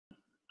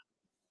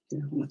You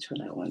know how much for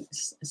that one?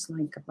 It's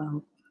like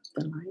about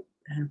the light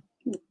that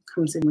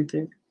comes in with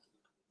it.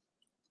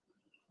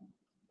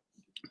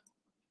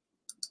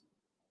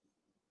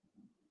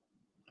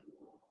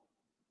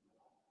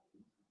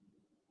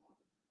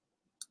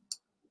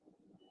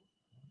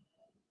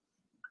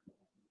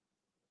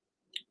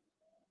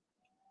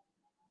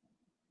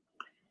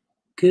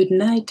 Good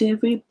night,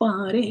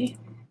 everybody.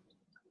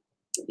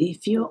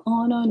 If you're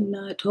on or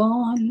not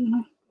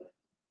on,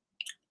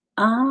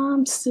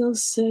 I'm still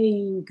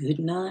saying good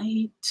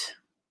night.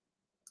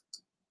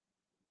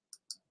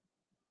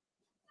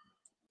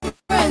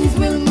 Friends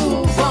will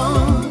move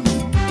on.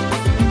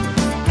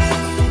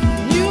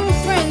 New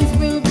friends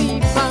will be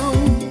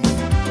found.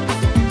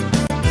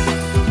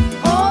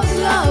 Old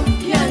love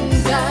can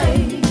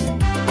die.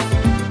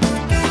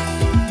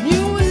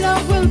 New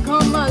love will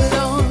come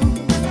along.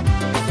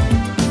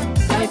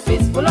 Life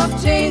is full of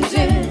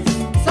changes,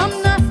 some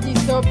nasty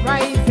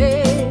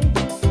surprises.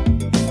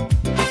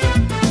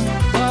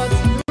 But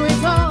through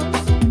it all,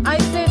 I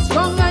stay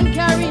strong and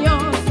carry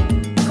on.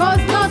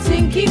 'Cause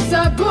nothing keeps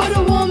a good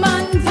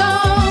woman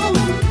down.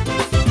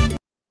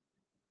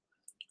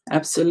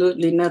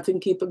 Absolutely nothing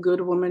keep a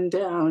good woman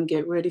down.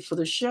 Get ready for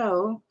the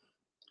show.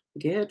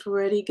 Get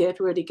ready, get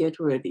ready, get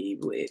ready.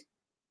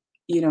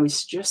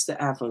 It's just the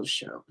Avril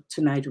show.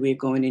 Tonight we're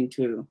going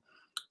into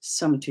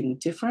something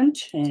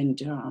different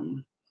and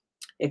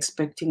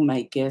expecting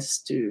my guests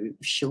to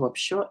show up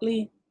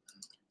shortly.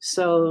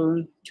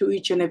 So to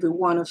each and every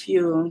one of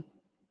you,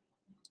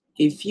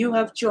 if you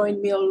have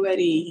joined me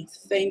already,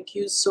 thank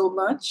you so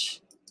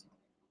much.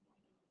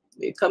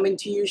 We're coming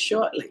to you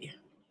shortly.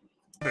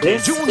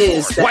 This June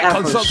is 4th, the White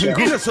Avril Consulting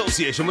Show. in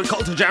association with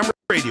Culture Jam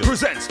Radio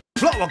presents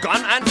Flower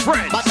Gun and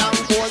Friends.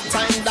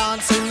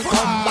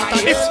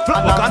 It's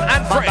Flower Gun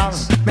and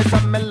Friends.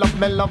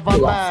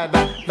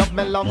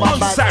 On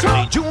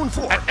Saturday, June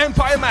 4th at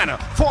Empire Manor,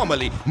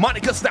 formerly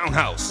Monica's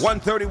Townhouse,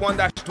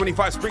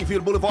 131-25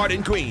 Springfield Boulevard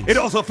in Queens. It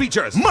also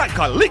features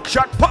Michael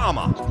Lickshot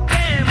Palmer,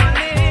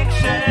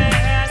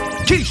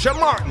 Keisha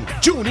Martin,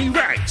 Junie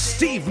Wright,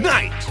 Steve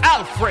Knight,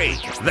 Alfred.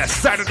 That's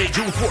Saturday,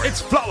 June 4th.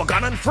 It's Flower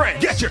Gun and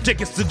Friends. Get your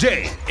tickets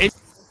today.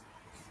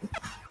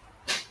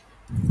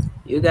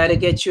 You got to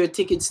get your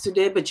tickets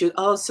today, but you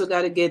also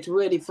got to get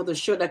ready for the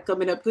show that's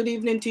coming up. Good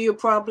evening to you,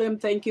 Problem.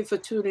 Thank you for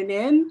tuning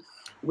in.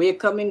 We're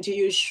coming to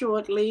you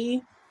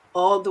shortly,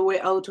 all the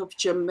way out of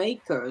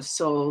Jamaica.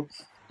 So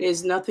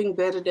there's nothing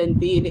better than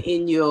being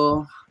in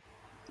your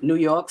New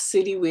York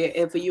City,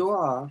 wherever you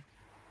are.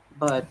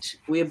 But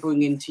we're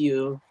bringing to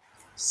you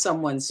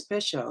someone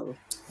special.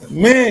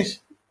 Mish.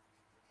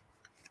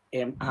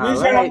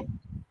 All right.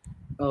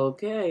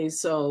 Okay,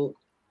 so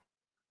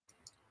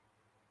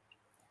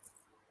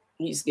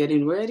he's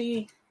getting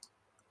ready.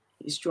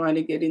 He's trying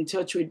to get in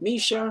touch with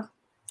Misha.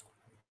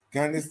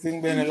 Can this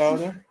thing be any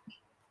louder?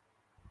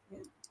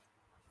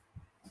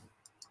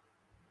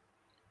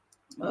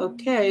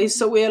 Okay,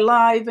 so we're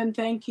live, and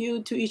thank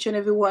you to each and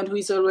everyone who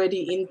is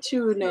already in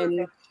tune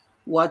and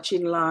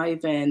watching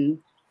live. And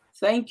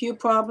thank you,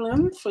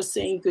 Problem, for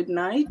saying good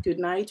night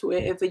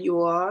wherever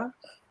you are.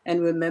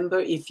 And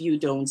remember, if you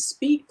don't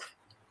speak,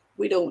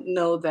 we don't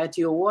know that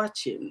you're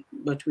watching,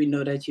 but we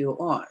know that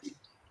you're on.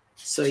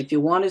 So if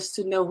you want us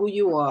to know who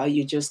you are,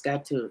 you just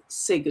got to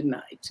say good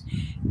night.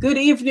 Good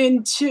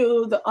evening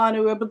to the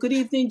Honorable. Good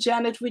evening,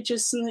 Janet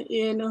Richardson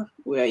in,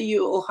 where are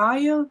you,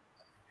 Ohio?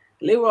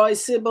 LEROY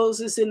Sibbles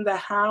is in the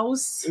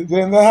house. He's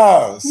in the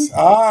house.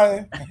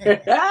 Hi.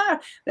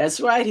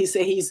 That's right. He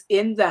said he's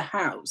in the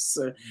house.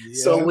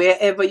 Yes. So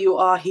wherever you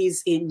are,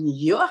 he's in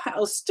your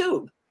house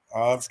too.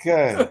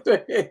 Okay.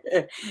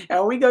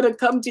 And we're going to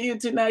come to you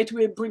tonight.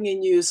 We're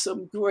bringing you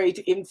some great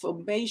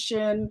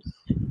information,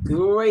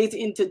 great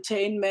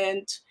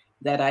entertainment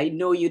that I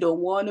know you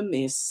don't want to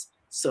miss.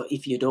 So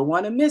if you don't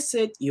want to miss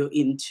it, you're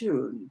in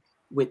tune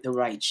with the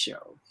right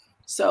show.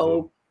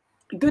 So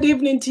good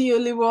evening to you,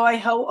 Leroy.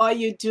 How are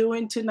you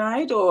doing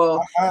tonight?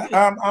 Or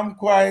I'm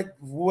quite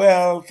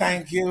well,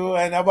 thank you.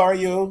 And how are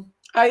you?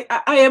 I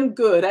am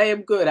good. I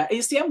am good.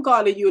 You see, I'm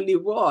calling you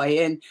Leroy,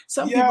 and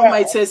some people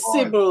might say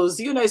Sibbles,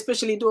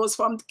 especially those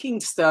from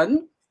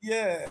Kingston.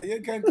 Yeah,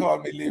 you can call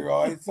me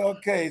Leroy. It's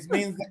okay. It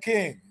means the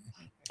king.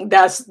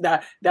 That's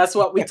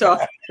what we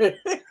talk.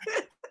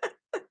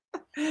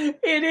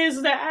 It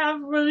is the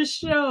Avril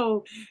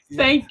show.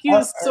 Thank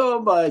you so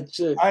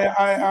much.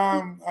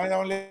 I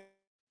only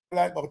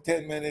like about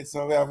 10 minutes,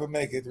 so we have to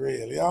make it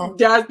real,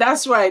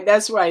 That's right.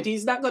 That's right.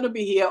 He's not going to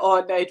be here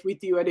all night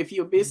with you, and if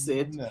you miss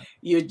it,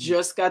 you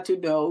just got to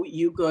know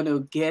you're going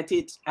to get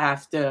it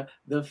after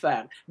the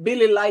fact.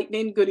 Billy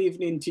Lightning, good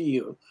evening to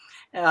you.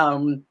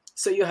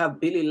 So you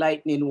have Billy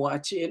Lightning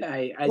watching.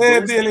 Hey,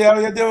 Billy, how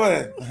you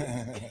doing?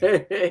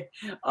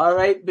 All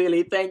right,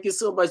 Billy, thank you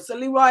so much. So,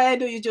 Leroy, I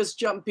know you just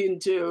jump in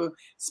to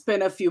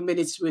spend a few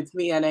minutes with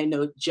me, and I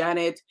know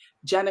Janet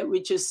Janet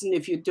Richardson,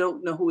 if you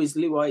don't know who is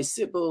Leroy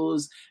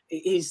Sibbles,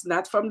 he's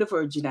not from the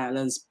Virgin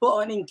Islands,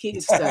 born in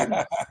Kingston,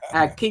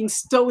 a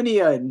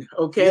Kingstonian, Yes.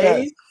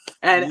 okay?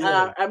 And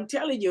Yes. I'm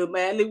telling you,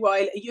 man,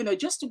 Leroy, you know,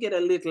 just to get a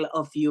little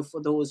of you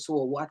for those who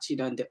are watching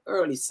on the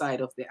early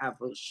side of the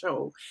Avril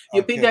show,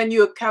 you Okay. began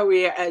your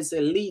career as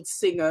a lead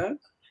singer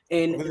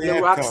in Over the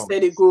the Rock Heptones.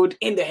 Steady Good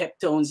in the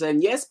Heptones.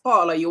 And yes,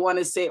 Paula, you want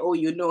to say, oh,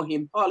 you know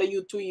him. Paula,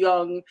 you too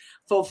young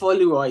for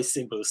Leroy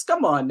Sibbles.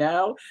 Come on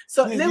now.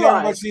 So She's young,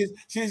 Leroy, but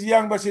she's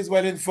young, but she's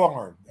well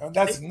informed. And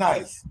that's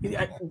nice.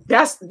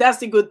 that's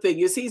the good thing.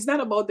 You see, it's not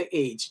about the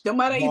age. No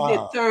matter if they're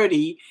Nah.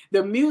 30,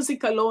 the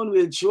music alone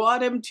will draw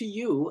them to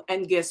you.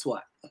 And guess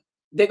what?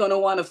 They're going to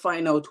want to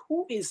find out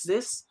who is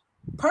this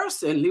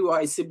person,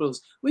 Leroy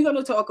Sibbles. We're going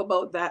to talk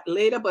about that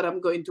later, but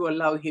I'm going to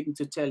allow him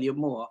to tell you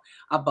more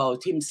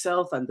about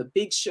himself and the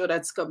big show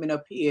that's coming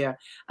up here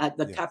at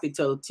the Yes.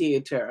 Capitol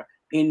Theater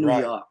in New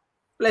Right. York.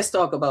 Let's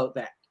talk about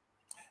that.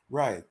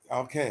 Right.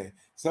 Okay.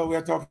 So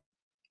we're talking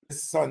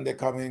this Sunday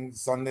coming,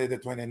 Sunday the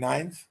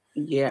 29th.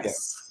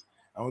 Yes.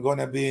 And we're going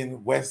to be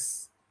in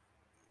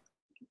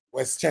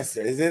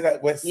Westchester. Is it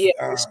at West? Yeah,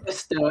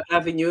 Westchester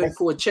Avenue in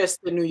Port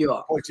Chester, New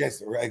York.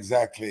 Portchester,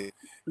 exactly.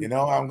 You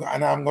know,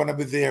 I'm going to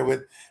be there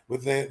with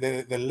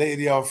the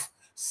lady of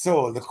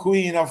soul, the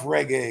queen of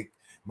reggae,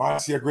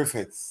 Marcia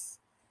Griffiths.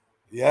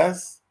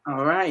 Yes.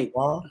 All right.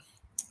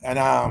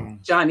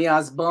 And Johnny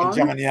Osborne.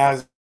 Johnny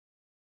Osborne,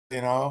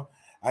 you know,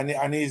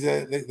 and he's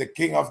the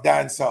king of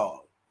dancehall.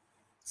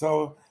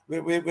 So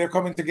we're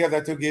coming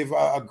together to give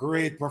a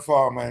great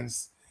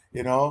performance,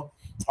 you know,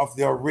 of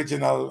the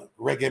original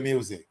reggae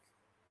music.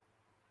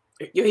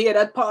 You hear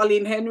that,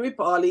 Pauline Henry?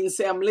 Pauline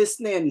say, I'm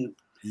listening.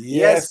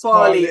 Yes,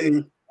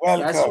 Pauline.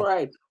 Welcome. That's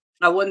right.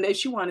 I wonder if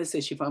she want to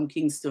say she from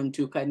Kingston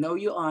too. Because I know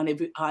you on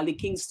all the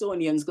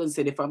Kingstonians going to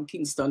say they from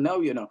Kingston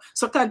now, you know.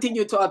 So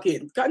continue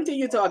talking.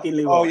 Continue talking,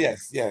 Leroy. Oh,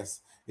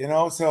 yes. You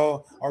know,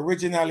 so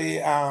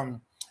originally I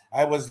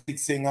was lead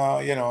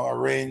singer, you know,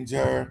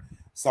 arranger,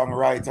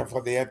 songwriter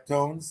for the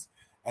Heptones.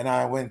 And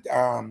I went,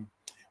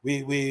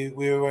 we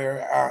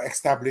were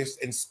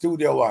established in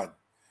Studio One,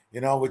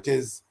 you know, which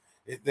is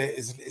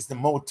it's the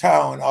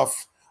Motown of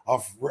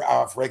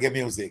reggae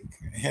music,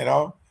 you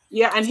know.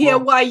 Yeah, and here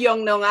why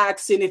young now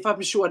asking if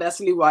I'm sure that's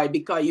Leroy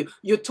because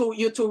you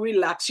too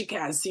relaxed, she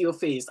can't see your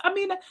face. I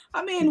mean,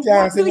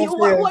 what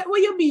do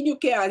you mean you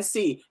can't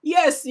see?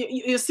 Yes,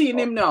 you're seeing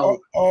him now.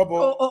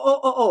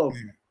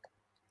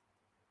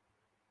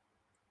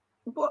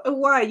 But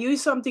why? You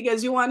something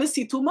else you want to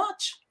see too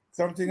much?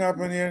 Something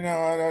happened here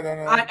now. I don't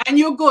know. And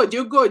you're good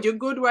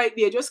right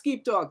there. Just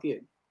keep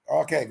talking.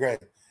 Okay, great.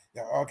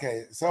 Yeah,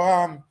 okay.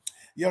 So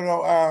you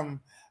know,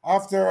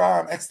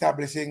 after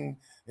establishing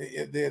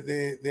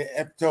the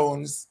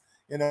Heptones,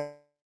 you know,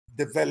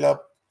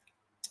 developed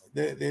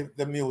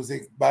the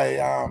music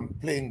by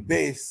playing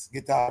bass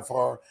guitar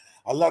for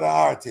a lot of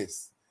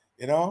artists,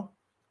 you know,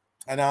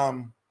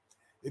 and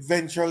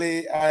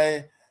eventually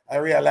I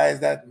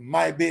realized that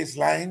my bass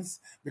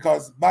lines,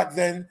 because back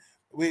then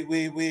we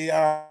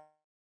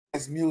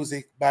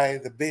music by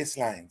the bass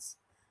lines,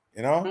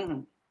 you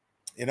know,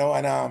 you know,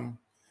 and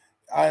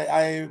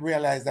I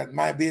realized that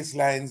my bass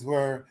lines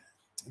were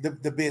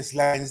the bass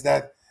lines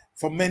that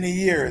for many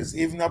years,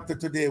 even up to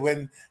today,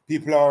 when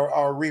people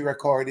are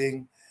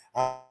re-recording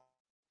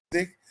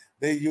music,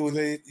 they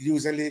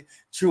usually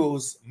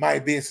choose my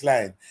bass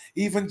line.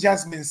 Even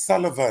Jasmine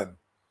Sullivan,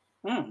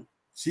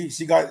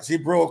 she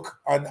broke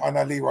on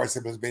a Leroy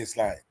Sibbles bass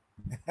line.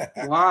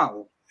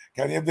 Wow.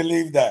 Can you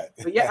believe that?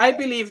 Yeah, I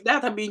believe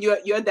that. I mean,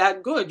 you're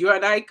that good. You're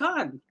an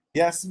icon.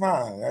 Yes,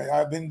 man.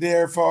 I've been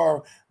there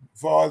for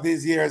all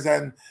these years,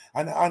 and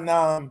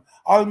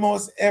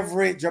almost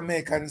every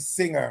Jamaican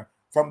singer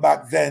from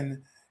back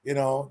then, you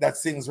know, that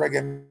sings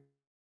reggae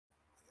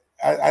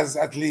as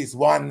at least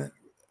one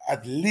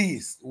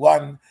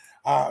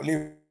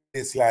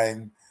bass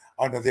line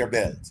under their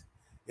belt,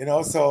 you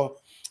know. So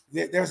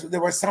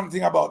there was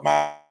something about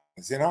my,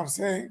 you know what I'm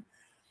saying?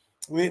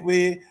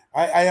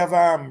 I have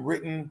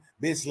written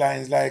bass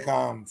lines like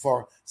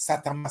for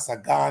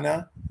Satamasa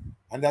Ghana,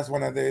 and that's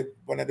one of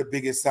the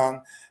biggest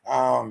songs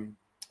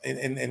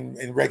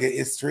in reggae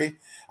history.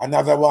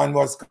 Another one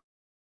was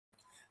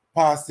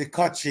Past the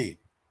Kochi.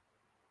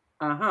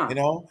 You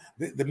know,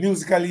 the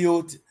musical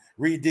youth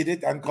redid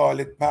it and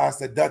called it Past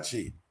the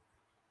Dutchie.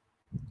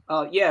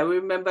 Oh yeah, I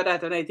remember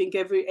that, and I think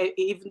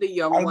even the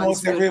young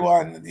almost ones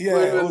everyone,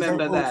 will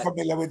remember who's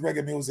familiar with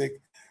reggae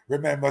music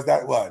remembers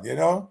that one, you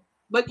know.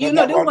 But you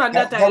know the one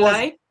that I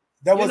like.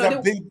 That was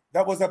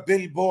a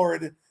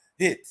Billboard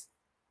hit.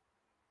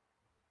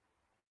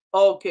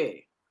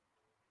 Okay.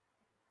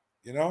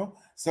 You know,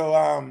 so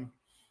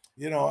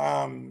you know,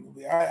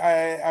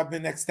 I've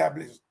been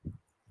establishing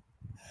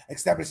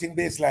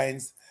bass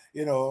lines,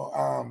 you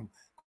know,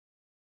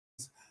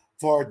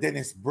 for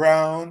Dennis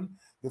Brown.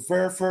 The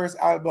very first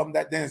album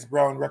that Dennis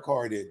Brown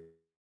recorded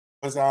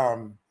was I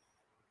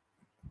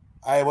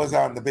was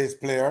the bass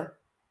player,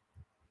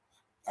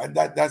 and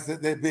that's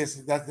the bass.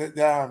 That's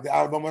the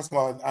album was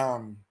called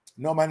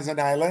No Man Is an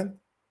Island.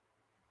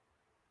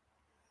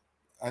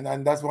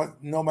 and that's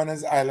what No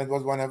Man's Island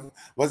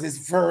was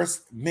his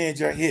first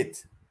major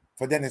hit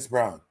for Dennis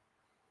Brown.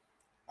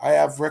 I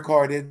have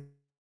recorded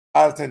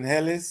Alton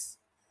Ellis,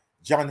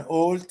 John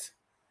Holt,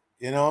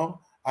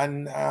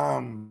 and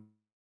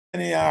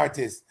many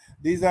artists.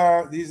 These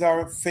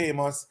are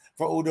famous.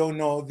 For who don't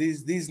know,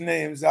 these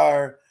names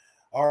are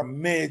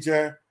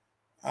major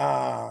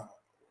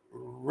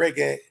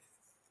reggae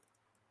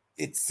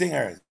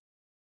singers.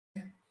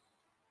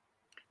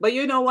 But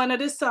one of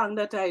the songs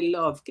that I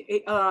love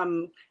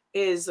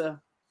is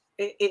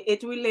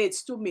it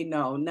relates to me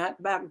now,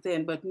 not back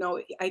then, but now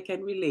I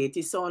can relate.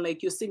 It sounds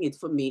like you sing it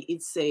for me.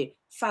 It's a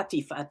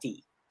Fatty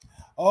Fatty.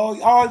 Oh,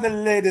 all the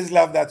ladies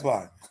love that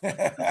one.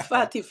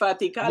 Fatty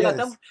Fatty.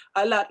 Yes.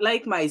 A lot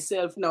like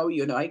myself now,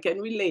 I can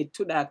relate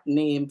to that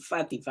name,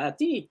 Fatty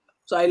Fatty.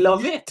 So I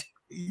love it.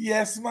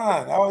 Yes,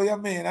 man. Oh, you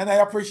mean, and I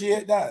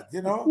appreciate that.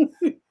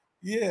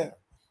 Yeah,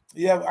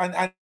 yeah,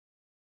 and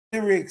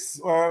lyrics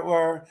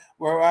were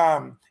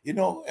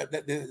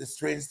the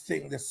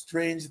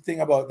strange thing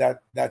about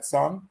that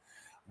song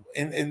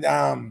in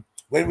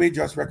when we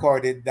just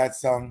recorded that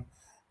song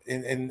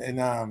in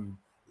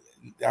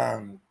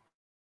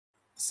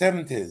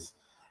 70s.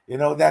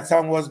 That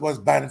song was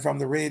banned from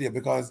the radio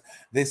because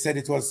they said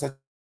it was such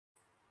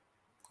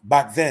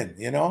back then,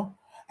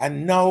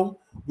 and now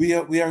we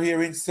are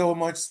hearing so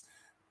much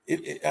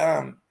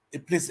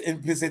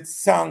implicit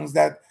songs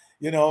that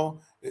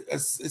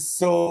it's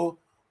so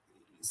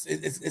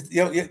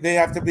they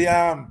have to be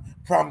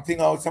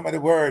prompting out some of the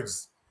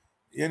words.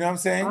 You know what I'm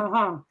saying?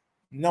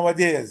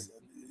 Nowadays,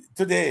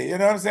 today, you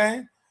know what I'm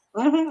saying?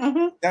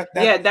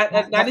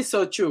 That is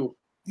so true.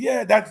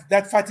 Yeah,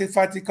 that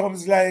fatty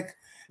comes like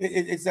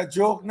it's a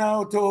joke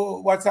now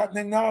to what's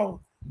happening now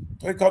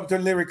when it comes to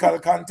lyrical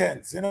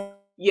contents,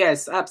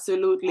 Yes,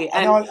 absolutely.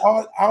 And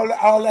all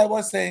I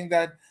was saying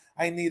that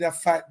I need a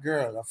fat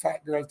girl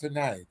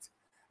tonight.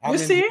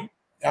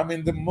 I'm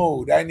in the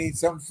mood. I need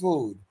some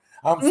food.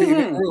 I'm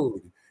feeling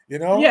rude,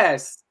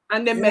 Yes,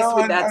 and they mess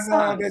with that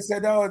song. They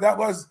said, "Oh, that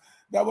was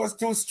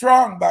too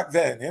strong back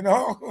then,"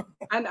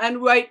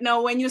 And right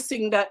now, when you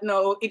sing that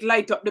now, it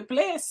light up the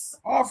place.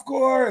 Of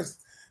course,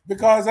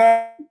 because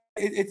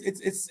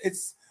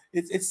it's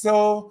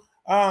so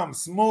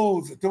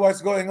smooth to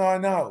what's going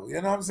on now.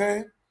 You know what I'm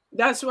saying?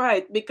 That's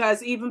right,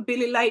 because even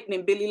Billy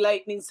Lightning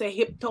say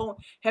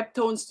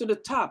heptones to the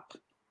top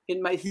in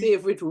my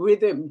favorite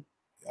rhythm.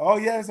 Oh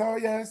yes.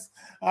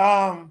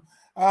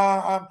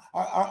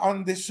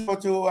 On the show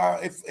too,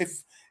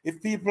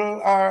 if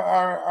people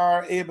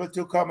are able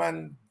to come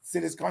and see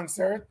this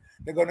concert,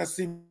 they're gonna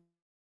see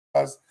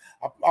us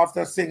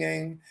after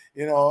singing,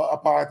 a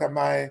part of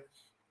my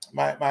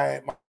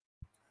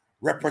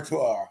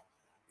repertoire,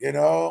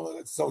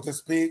 so to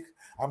speak.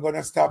 I'm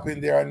gonna stop in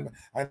there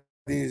and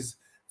these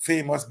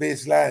famous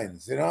bass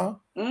lines, Yeah,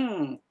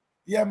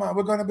 man,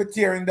 we're gonna be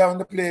tearing down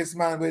the place,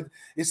 man, with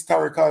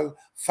historical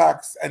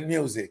facts and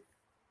music.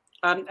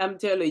 I'm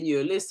telling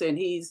you, listen,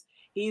 he's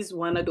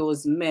one of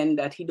those men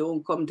that he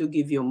don't come to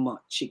give you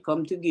much. He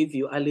come to give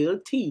you a little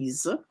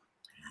tease.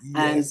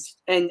 Yes.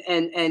 And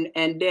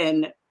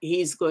then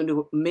he's going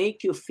to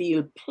make you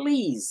feel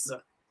pleased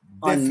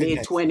on May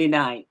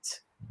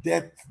 29th.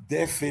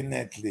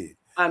 Definitely.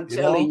 I'm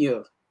telling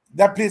you.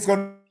 That place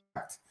gonna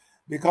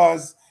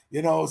because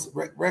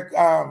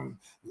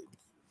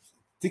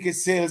ticket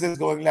sales is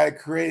going like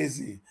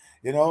crazy.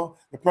 The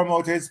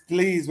promoter is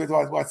pleased with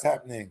what's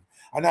happening.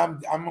 And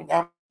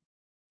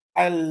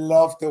I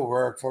love to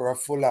work for a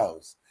full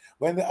house.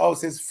 When the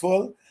house is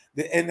full,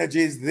 the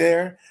energy is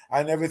there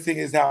and everything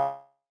is happening.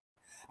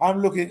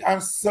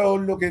 I'm so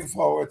looking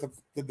forward to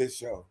this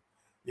show.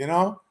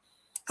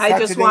 I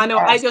just want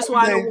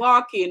to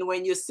walk in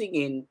when you're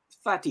singing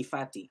Fatty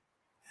Fatty.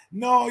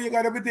 No, you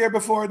gotta be there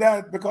before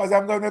that because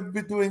I'm gonna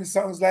be doing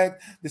songs like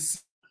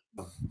this.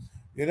 I'm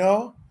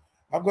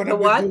gonna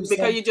be what?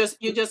 Because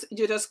you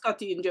just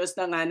cut in just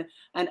and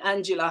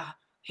Angela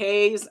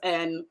Hayes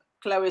and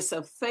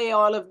Clarissa Faye,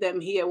 all of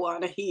them here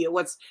want to hear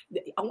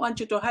I want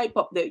you to hype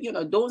up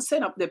don't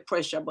send up the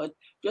pressure, but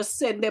just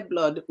send the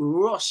blood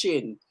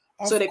rushing.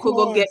 So they could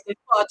go get the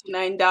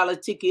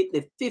 $49 ticket,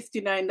 the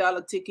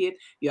 $59 ticket.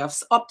 You have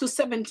up to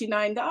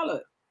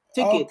 $79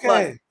 ticket. Okay.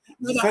 But,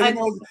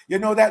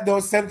 that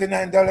those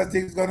 $79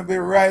 tickets going to be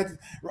right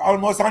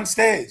almost on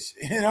stage,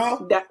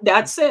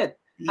 That's it.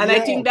 And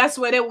I think that's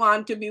where they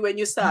want to be when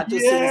you start to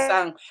sing a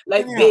song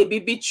like Baby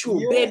Be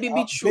True, Baby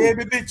Be True.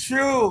 Baby Be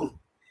True.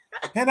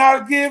 And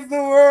I'll give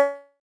the world,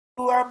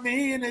 I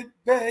mean it,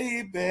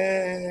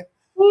 baby.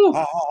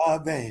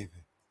 Baby.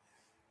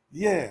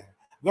 Yeah.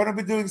 Gonna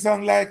be doing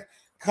something like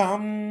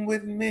 "Come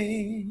with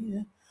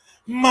me,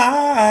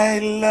 my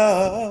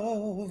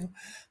love,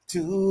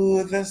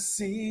 to the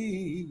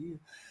sea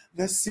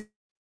of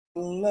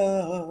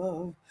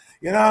love."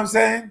 You know what I'm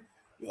saying?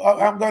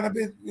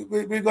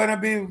 We're gonna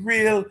be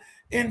real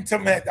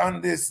intimate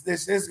on this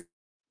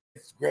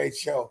great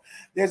show.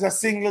 There's a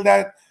single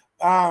that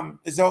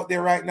is out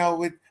there right now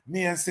with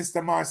me and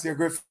Sister Marcia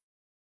Griffin.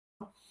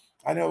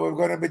 I know we're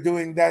gonna be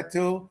doing that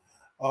too.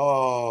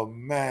 Oh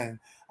man,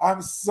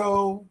 I'm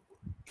so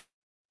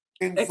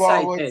looking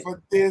forward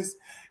for this.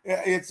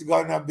 It's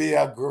gonna be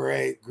a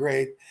great.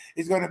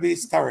 It's gonna be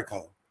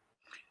historical.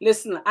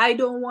 Listen, I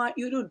don't want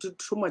you to do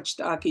too much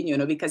talking, you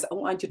know, because I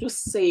want you to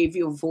save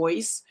your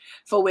voice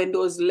for when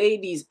those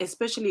ladies,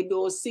 especially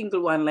those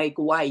single one like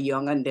Y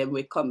Young and them,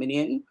 were coming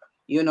in.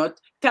 You know,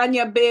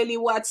 Tanya Bailey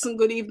Watson,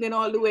 good evening,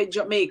 all the way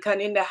Jamaican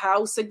in the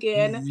house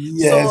again.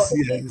 Yes, so,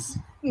 yes.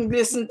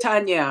 Listen,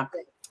 Tanya,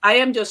 I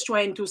am just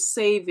trying to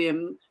save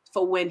him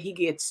for when he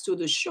gets to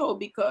the show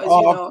because, you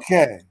know.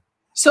 Okay.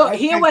 So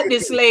hear what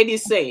this lady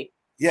say.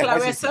 Yeah,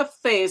 Clarissa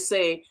Faye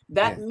say,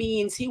 that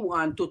means he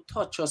want to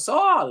touch us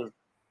all.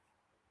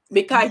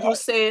 Because you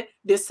say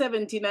the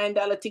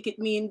 $79 ticket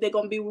mean they're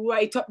going to be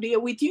right up there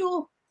with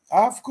you.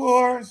 Of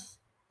course.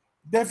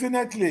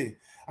 Definitely.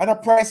 And a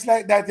price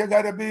like that, you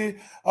got to be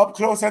up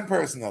close and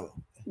personal.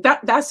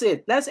 That's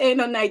it. That's ain't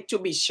no night to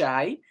be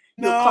shy.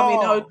 You're coming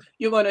out,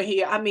 you're going to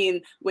hear. I mean,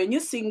 when you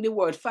sing the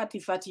word fatty,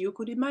 fatty, you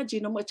could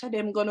imagine how much of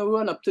them going to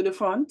run up to the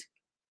front.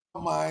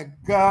 Oh, my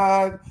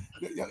God.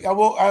 I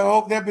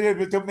hope they'll be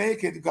able to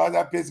make it because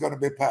that place is going to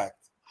be packed.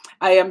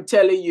 I am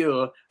telling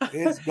you.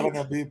 It's going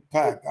to be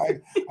packed.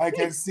 I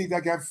can see it.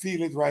 I can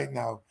feel it right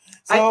now.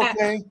 So,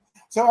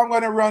 so I'm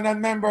going to run. And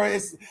remember,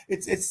 it's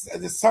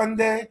the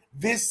Sunday,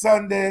 this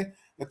Sunday,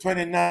 the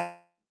 29th.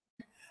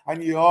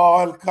 And you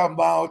all come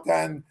out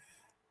and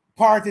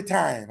party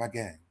time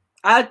again.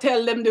 I'll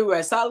tell them the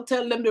rest. I'll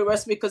tell them the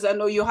rest because I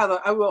know you have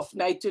a rough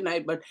night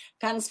tonight. But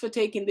thanks for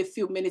taking the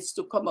few minutes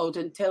to come out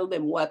and tell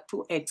them what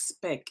to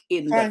expect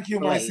in the Thank you,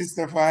 my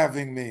sister, for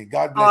having me.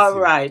 God bless you. All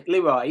right,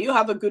 Leroy. You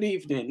have a good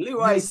evening.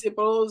 Leroy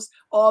Sibbles,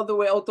 all the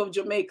way out of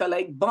Jamaica,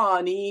 like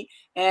Barney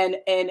and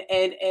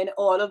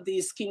all of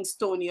these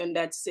Kingstonian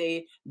that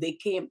say they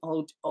came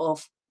out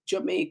of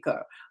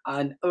Jamaica.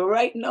 And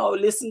right now,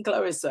 listen,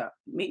 Clarissa,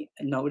 me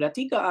now that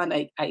he gone,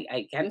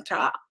 I can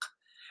talk.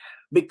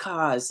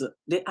 Because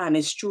the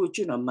honest truth,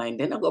 you know, mind,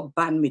 they're not going to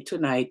ban me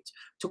tonight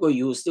to go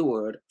use the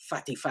word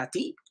fatty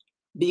fatty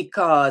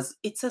because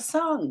it's a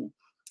song.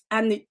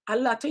 And a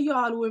lot of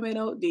y'all women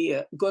out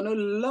there going to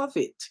love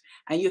it.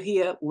 And you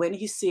hear when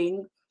he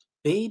sing,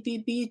 baby,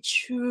 be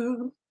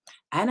true,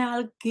 and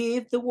I'll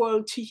give the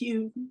world to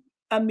you.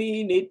 I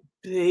mean it,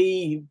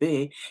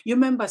 baby. You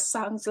remember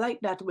songs like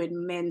that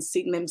when men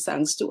sing them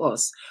songs to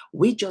us?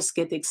 We just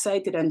get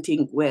excited and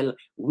think, well,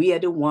 we are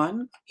the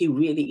one. He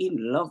really in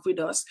love with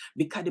us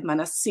because the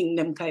man sing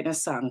them kind of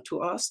song to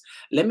us.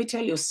 Let me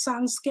tell you,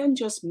 songs can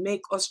just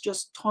make us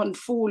just turn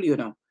fool, you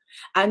know,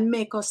 and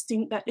make us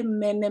think that the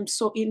men them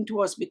so into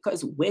us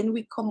because when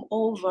we come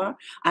over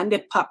and they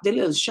pop the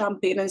little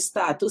champagne and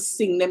start to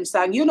sing them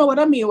song, you know what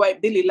I mean, right,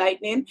 Billy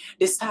Lightning?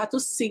 They start to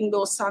sing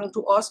those songs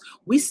to us.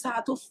 We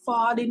start to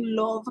fall in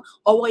love,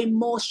 our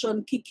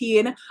emotion kick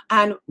in,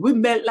 and we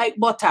melt like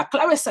butter.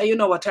 Clarissa, you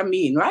know what I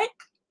mean, right?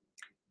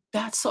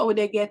 That's how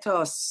they get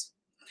us.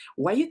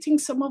 Why you think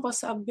some of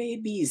us have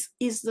babies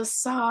is the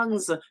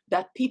songs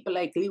that people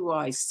like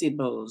Leroy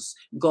Sibbles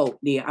go out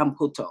there and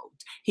put out.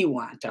 He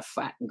want a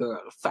fat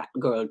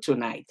girl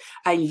tonight.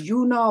 And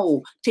you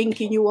know,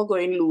 thinking you were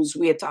going to lose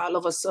weight, all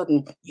of a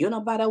sudden, you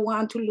know, but I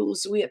want to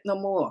lose weight no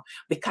more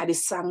because the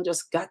song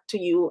just got to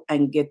you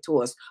and get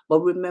to us.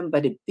 But remember,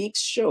 the big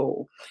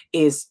show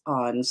is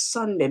on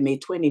Sunday, May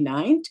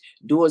 29th.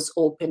 Doors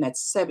open at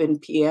 7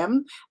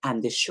 p.m.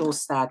 and the show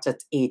starts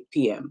at 8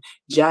 p.m.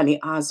 Johnny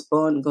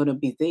Osborne going to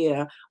be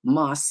there,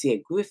 Marcia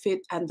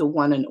Griffith, and the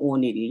one and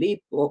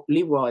only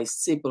Leroy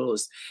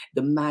Sibbles.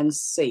 The man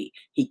say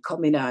he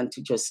coming on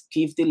to just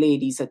give the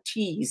ladies a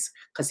tease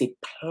because he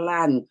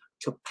planned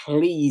to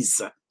please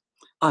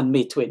on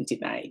May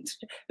 29th.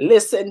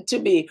 Listen to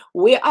me.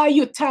 Where are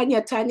you,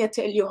 Tanya? Tanya,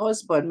 tell your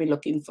husband me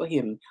looking for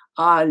him.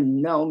 Oh,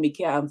 no, me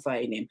can't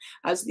find him.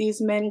 As these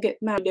men get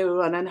married, they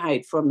run and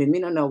hide from me. Me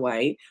don't know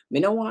why.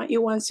 Me don't want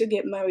you once you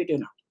get married, you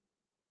know.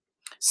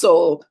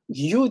 So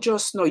you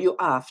just know you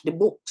have the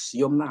books.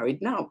 You're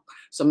married now.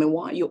 So me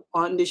want you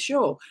on the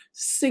show.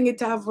 Sing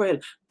it, Avril.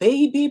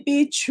 Baby,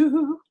 be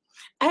true,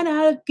 and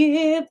I'll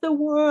give the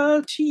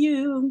world to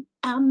you.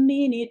 I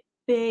mean it,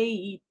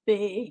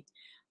 baby.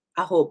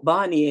 I hope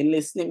Barney ain't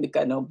listening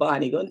because now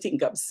Barney gonna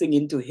think I'm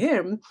singing to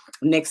him.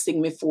 Next thing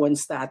my phone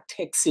start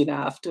texting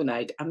off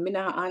tonight. I'm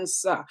gonna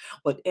answer.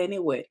 But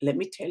anyway, let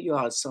me tell you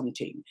all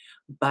something.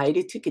 Buy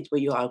the ticket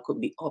where you all could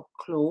be up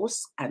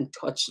close and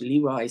touch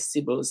Leroy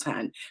Sibbles'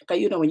 hand. Because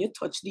you know, when you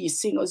touch these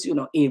singers, you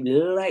know, it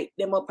light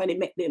them up and it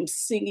make them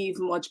sing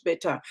even much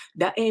better.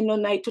 That ain't no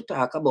night to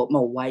talk about my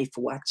wife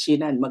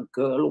watching and my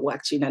girl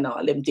watching and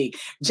all them things.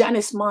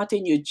 Janice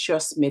Martin, you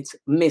just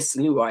miss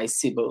Leroy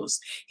Sibbles.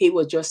 He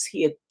was just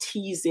here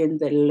teasing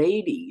the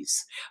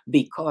ladies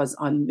because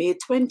on May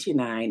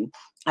 29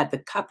 at the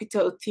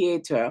Capitol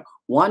Theater,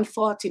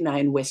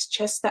 149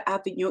 Westchester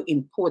Avenue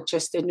in Port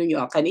Chester, New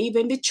York, and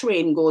even the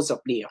train goes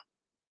up there.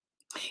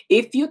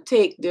 If you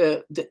take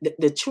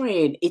the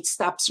train, it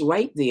stops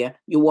right there.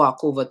 You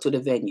walk over to the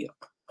venue.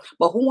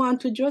 But who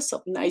want to dress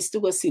up nice to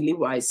go see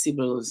Leroy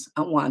Sibbles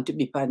and want to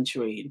be on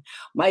train?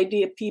 My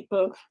dear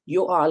people,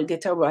 you all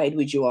get a ride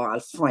with your all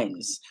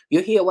friends.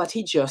 You hear what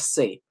he just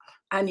said.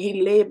 And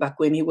he lay back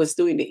when he was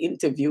doing the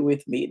interview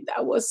with me.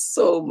 That was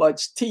so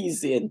much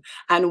teasing.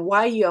 And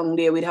why young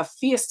there with her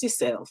face to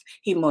self,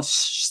 he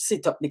must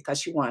sit up because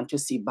she want to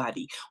see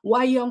body.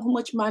 Why young, how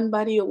much man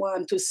body you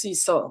want to see,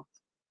 so?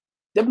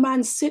 The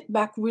man sit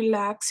back,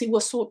 relax. He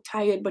was so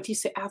tired, but he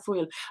said,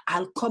 Avril,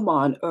 I'll come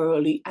on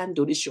early and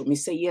do the show. Me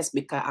say, yes,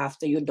 because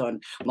after you're done,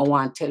 I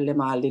want to tell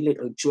them all the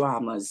little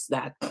dramas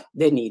that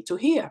they need to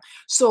hear.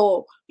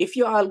 So if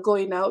you're all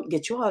going out,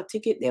 get your all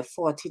ticket. They're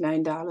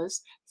 $49, $59,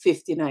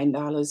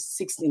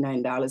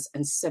 $69,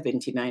 and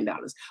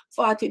 $79.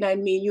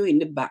 $49 mean you in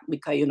the back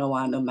because you don't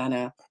want no man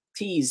to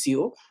tease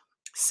you.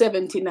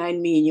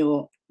 $79 mean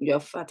you're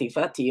fatty,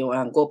 you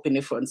want to go up in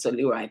the front so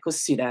Leroy could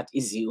see that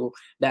is you,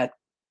 that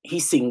he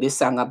sing this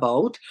song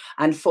about.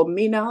 And for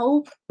me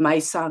now, my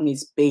song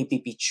is Baby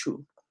Be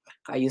True.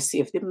 Can you see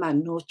if the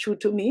man no true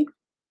to me?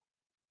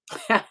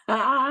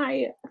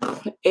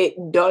 It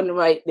done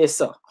right there,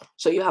 sir.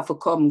 So you have to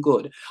come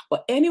good.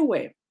 But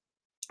anyway,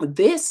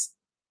 this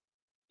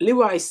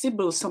Leroy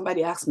Sibbles,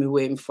 somebody asked me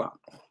where I'm from.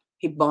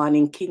 He born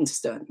in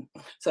Kingston.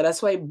 So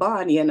that's why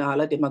Barney and all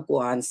of them are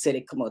go and say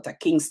they come out of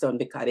Kingston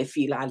because they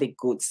feel all the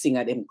good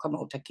singer them come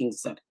out of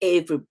Kingston.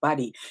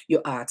 Everybody you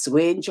ask,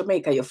 where in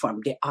Jamaica you're from?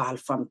 They all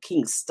from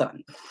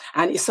Kingston.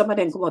 And if some of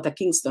them come out of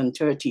Kingston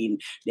 13,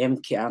 them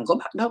can't go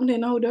back down there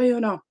now, do you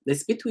know?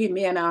 That's between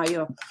me and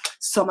you.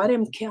 Some of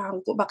them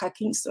can't go back to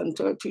Kingston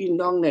 13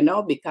 down there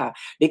now because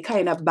the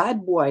kind of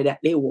bad boy that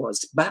they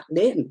was back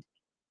then.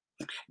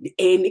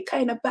 Any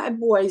kind of bad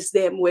boys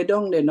them were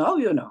down there now,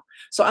 you know.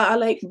 So I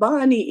like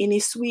Barney in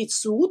his sweet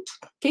suit,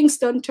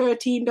 Kingston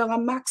 13 down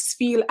on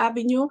Maxfield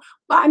Avenue.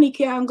 Barney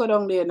can't go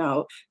down there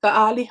now. Because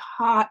all the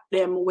heart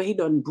them where he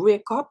done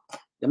break up,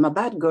 them are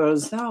bad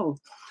girls now.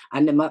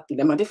 And them are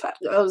the fat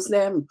girls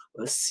them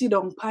will sit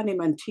down pan him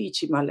and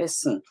teach him a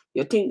lesson.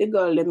 You think the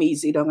girl them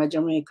easy down at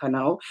Jamaica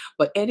now.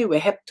 But anyway,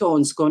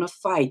 Heptone's gonna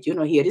fight, you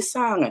know, hear the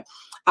song.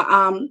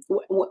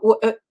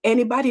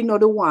 Anybody know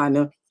the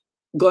one?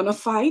 Gonna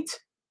fight?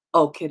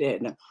 Okay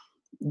then.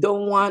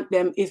 Don't want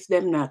them if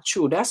them not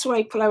true. That's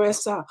why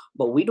Clarissa,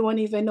 but we don't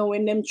even know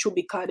when them true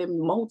because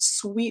them mouth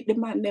sweet, the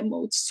man them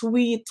mouth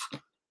sweet.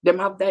 Them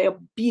have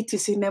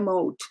diabetes in them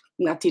mouth,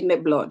 not in the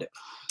blood.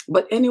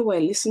 But anyway,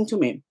 listen to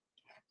me.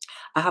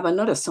 I have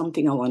another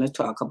something I want to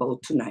talk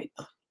about tonight.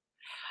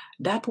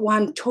 That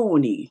one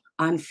Tony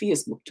on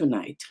Facebook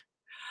tonight.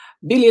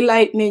 Billy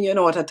Lightning, you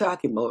know what I'm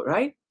talking about,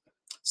 right?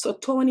 So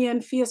Tony on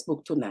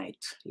Facebook tonight.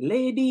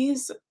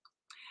 Ladies,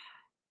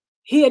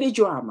 hear the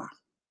drama.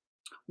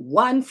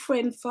 One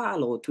friend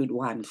fall out with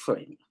one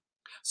friend.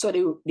 So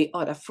the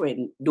other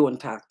friend don't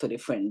talk to the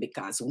friend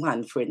because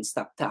one friend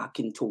stop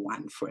talking to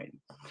one friend.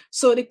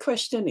 So the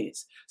question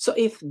is, so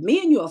if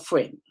me and your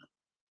friend,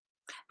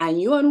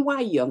 and you and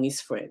Y Young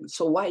is friends,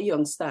 so Y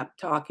Young stop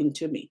talking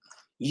to me,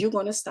 you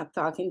gonna stop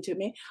talking to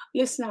me?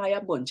 Listen, I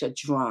have a bunch of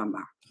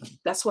drama.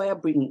 That's why I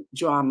bring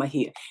drama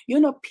here. You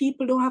know,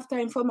 people don't have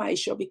time for my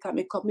show because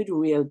I come with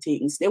real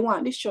things. They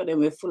want the show them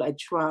we're full of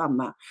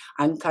drama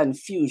and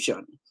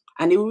confusion.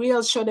 And the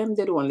real show them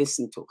they don't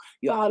listen to.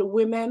 You all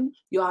women,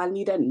 you all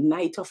need a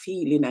night of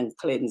healing and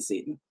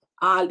cleansing.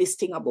 All this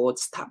thing about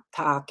stop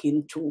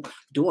talking to,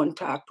 don't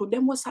talk to.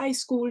 Them was high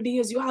school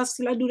days. You all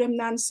still do them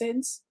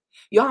nonsense.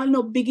 You all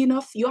not big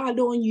enough. You all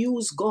don't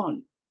use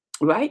gun.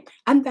 Right?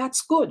 And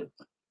that's good.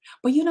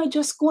 But you know,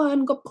 just go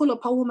and go pull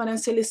up a woman and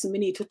say, listen, we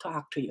need to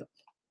talk to you.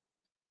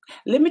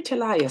 Let me tell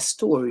you a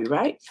story,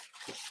 right?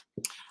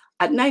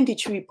 At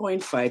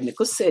 93.5, I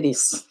could say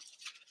this.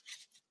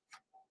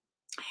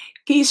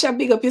 Keisha,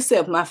 big up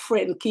yourself, my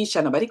friend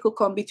Keisha. Nobody could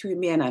come between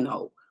me and her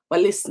now.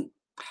 But listen,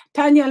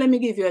 Tanya, let me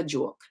give you a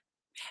joke.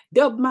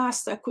 Dub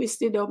Master,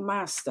 Christy Dub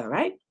Master,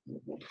 right?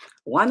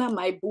 One of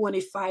my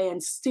bonafide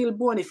and still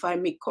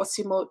bonafide, me cuss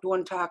him out,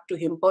 don't talk to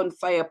him,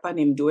 bonfire upon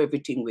him, do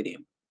everything with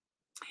him.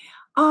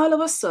 All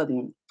of a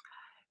sudden,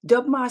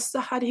 Dub Master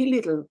had his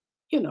little,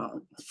 you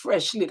know,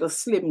 fresh little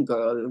slim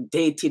girl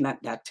dating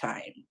at that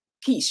time,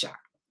 Keisha.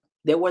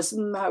 They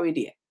wasn't married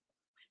yet.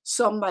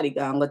 Somebody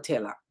gonna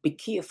tell her, be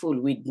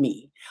careful with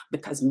me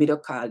because me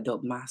don't call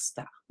Dub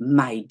Master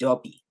my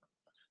Dubby.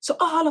 So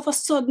all of a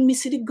sudden, me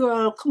see the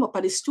girl come up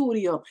at the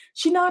studio.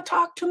 She not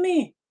talk to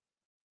me.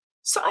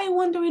 So I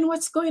wondering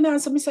what's going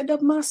on. So me said,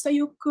 Dub Master,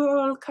 you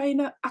girl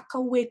kind of act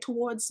away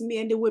towards me,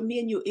 and the way me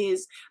and you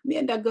is, me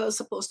and that girl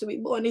supposed to be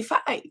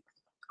bonafide.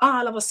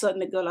 All of a sudden,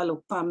 the girl I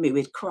look upon me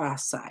with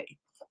cross eye.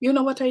 You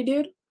know what I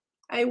did?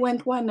 I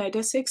went one night.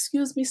 I said,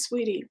 excuse me,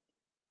 sweetie.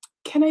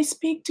 Can I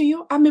speak to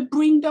you? I may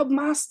bring Dub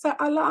Master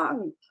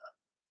along.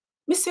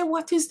 Me say,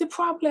 what is the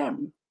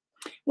problem?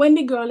 When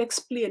the girl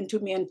explained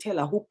to me and tell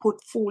her who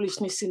put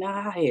foolishness in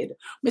her head,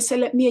 me say,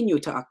 let me and you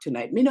talk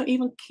tonight. Me not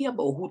even care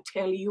about who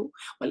tell you.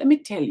 But let me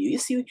tell you, you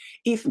see,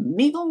 if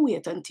me gonna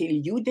wait until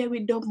you there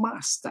with Dub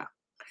Master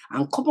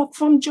and come up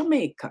from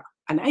Jamaica,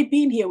 and I've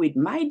been here with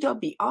my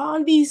Dubby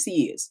all these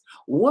years,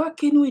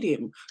 working with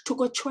him to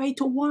go try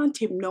to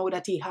want him now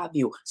that he have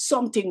you,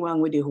 something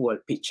wrong with the whole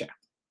picture.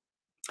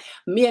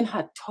 Me and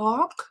her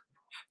talk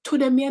to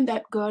the me and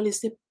that girl is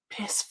the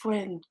best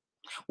friend.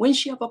 When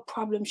she have a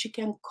problem, she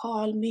can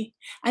call me.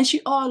 And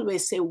she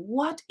always say,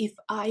 what if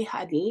I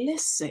had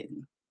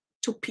listened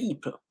to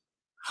people?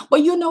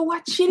 But you know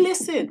what? She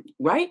listened,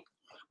 right?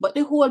 But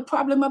the whole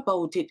problem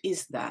about it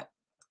is that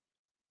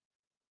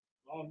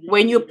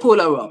when you pull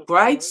her up,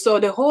 right? So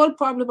the whole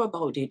problem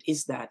about it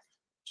is that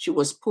she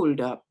was pulled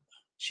up,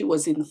 she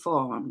was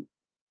informed,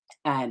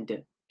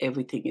 and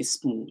everything is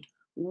smooth.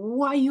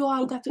 Why you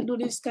all got to do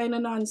this kind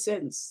of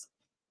nonsense?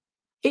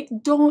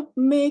 It don't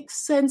make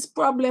sense,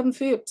 problem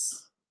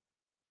Phipps.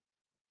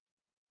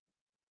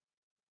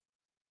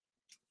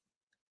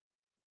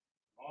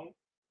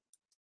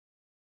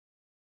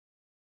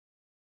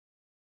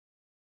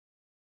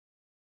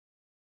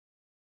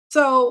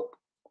 So,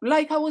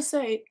 like I was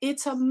saying,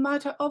 it's a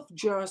matter of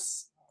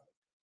just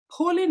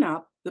pulling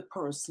up the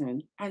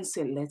person and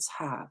say, let's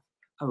have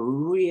a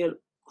real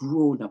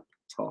grown-up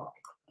talk.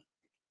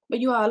 But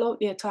you all out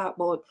there talk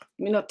about,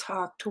 me not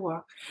talk to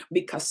her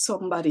because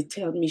somebody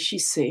tell me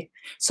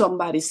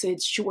somebody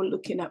said she was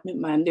looking at me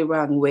man the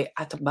wrong way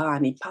at a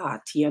Barney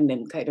party and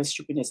them kind of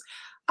stupidness.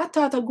 I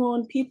thought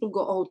grown people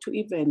go out to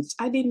events.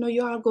 I didn't know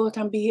you all go out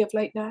and behave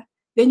like that.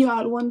 Then you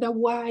all wonder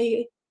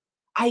why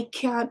I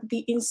can't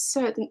be in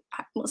certain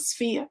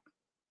atmosphere.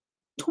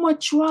 Too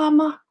much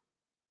drama.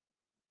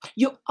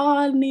 You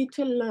all need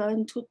to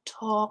learn to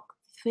talk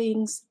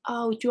things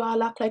out. You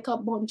all act like a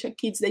bunch of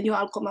kids, then you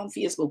all come on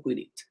Facebook with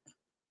it.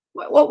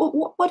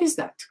 What is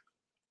that?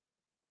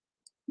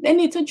 They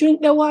need to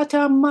drink the water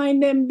and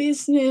mind them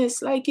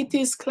business like it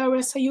is.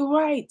 Clarissa, you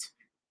right.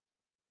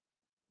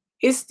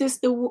 Is this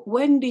the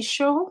Wendy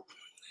show?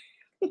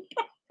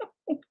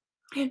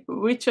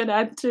 Richard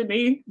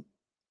Anthony.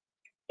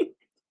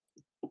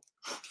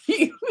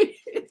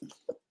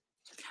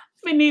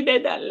 We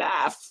needed a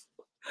laugh.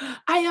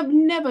 I have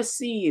never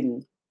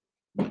seen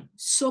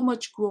so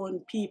much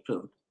grown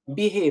people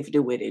behave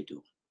the way they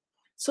do.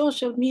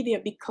 Social media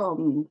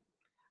become,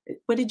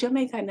 but the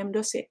Jamaican them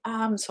just say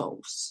arms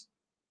house.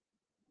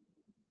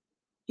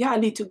 Yeah, I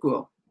need to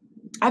grow.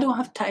 I don't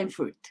have time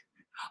for it.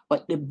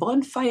 But the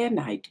bonfire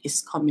night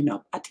is coming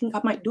up. I think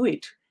I might do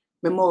it.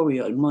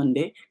 Memorial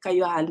Monday, because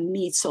you all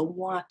need some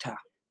water.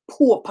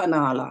 Pour upon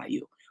all of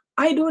you.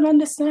 I don't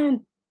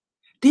understand.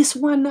 This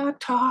one not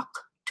talk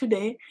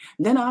today.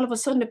 Then all of a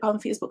sudden, on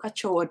Facebook, I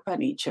show it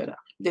upon each other.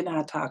 Then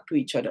I talk to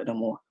each other no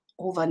more.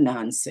 Over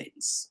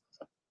nonsense.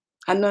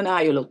 And none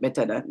of you look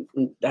better than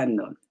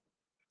none.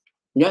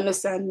 You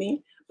understand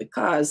me?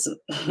 Because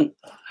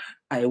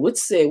I would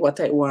say what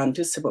I want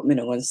to say, but me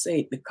not gonna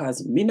say it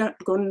because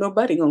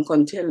nobody gonna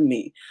come tell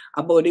me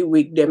about the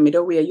wig them. Me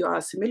don't wear you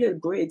ask me little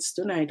braids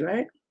tonight,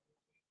 right?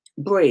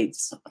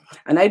 Braids.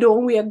 And I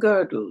don't wear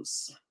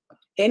girdles.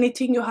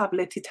 Anything you have,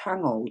 let it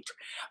hang out.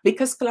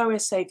 Because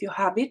Clarissa, if you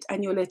have it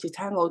and you let it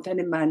hang out and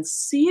the man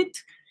see it,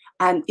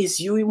 and is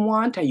you in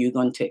want, are you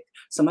gonna take?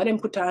 Some of them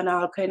put on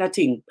all kind of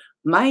thing.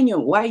 Mind you,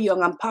 why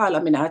young and Paul,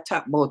 I mean, I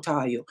talk about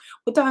all you.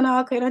 Put on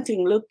all kind of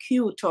thing, look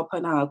cute up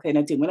and all kind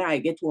of thing. When I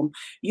get home,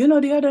 you know,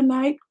 the other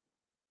night,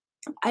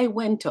 I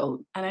went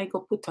out and I go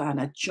put on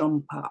a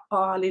jumper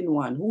all in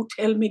one. Who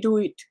tell me do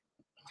it?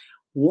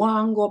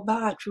 One go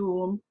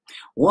bathroom,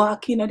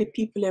 walk in at the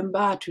people in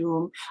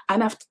bathroom,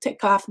 and have to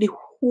take off the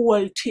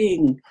whole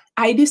thing.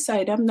 I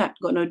decide I'm not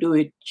gonna do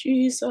it.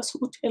 Jesus,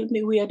 who tell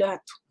me wear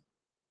that?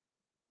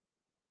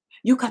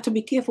 You got to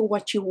be careful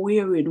what you're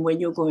wearing when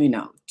you're going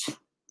out.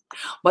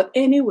 But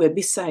anyway,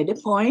 beside the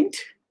point,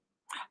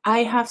 I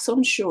have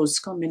some shows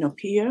coming up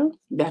here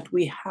that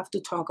we have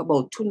to talk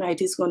about.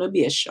 Tonight is going to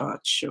be a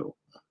short show.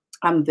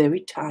 I'm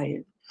very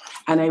tired.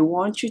 And I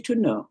want you to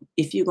know,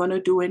 if you're going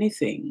to do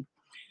anything,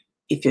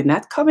 if you're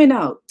not coming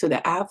out to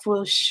the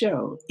Avril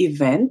show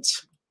event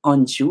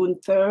on June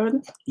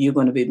 3rd, you're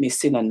going to be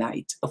missing a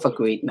night of a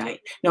great night.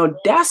 Now,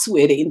 that's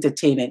where the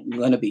entertainment is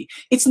going to be.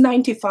 It's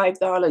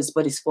 $95,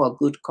 but it's for a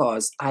good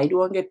cause. I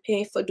don't get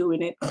paid for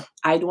doing it.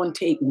 I don't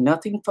take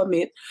nothing from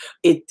it.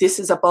 This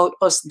is about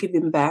us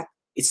giving back.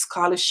 It's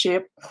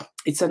scholarship.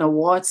 It's an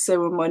award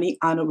ceremony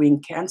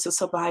honoring cancer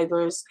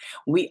survivors.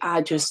 We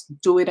are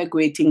just doing a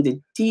great thing. The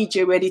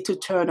DJ ready to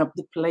turn up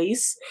the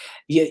place.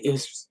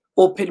 It's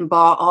open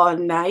bar all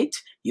night.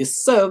 You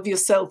serve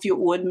yourself your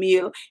own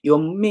meal. You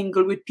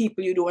mingle with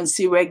people you don't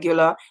see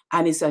regular.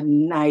 And it's a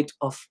night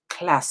of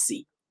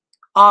classy.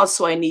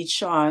 Also, I need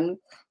Sean.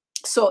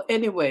 So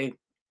anyway,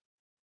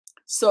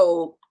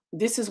 so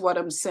this is what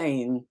I'm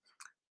saying.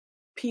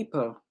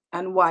 People,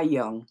 and why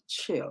young,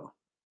 chill.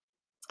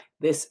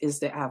 This is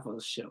the Avril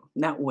show,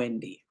 not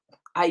Wendy.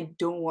 I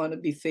don't want to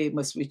be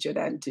famous, Richard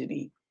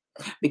Anthony.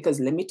 Because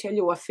let me tell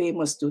you what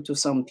famous do to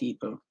some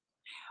people.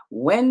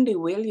 Wendy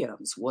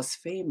Williams was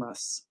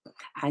famous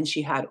and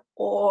she had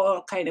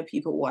all kind of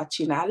people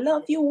watching. I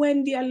love you,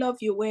 Wendy. I love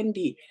you,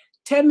 Wendy.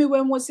 Tell me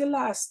when was the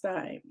last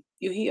time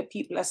you hear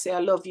people that say, I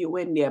love you,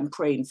 Wendy. I'm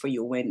praying for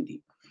you,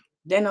 Wendy.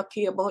 They don't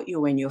care about you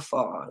when you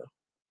fall.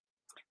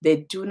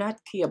 They do not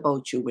care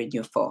about you when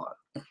you fall.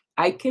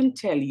 I can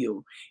tell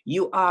you,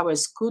 you are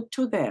as good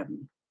to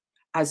them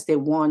as they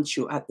want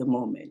you at the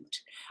moment.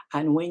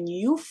 And when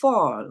you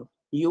fall,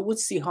 you would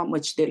see how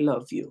much they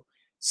love you.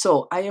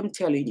 So I am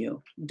telling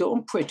you,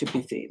 don't pray to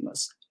be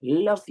famous.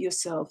 Love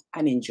yourself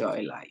and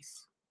enjoy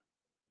life.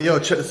 Yo,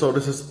 check this out.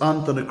 This is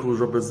Anthony Cruz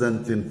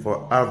representing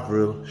for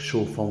Avril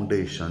Show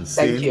Foundation.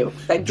 Thank you.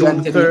 Thank you, June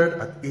Anthony.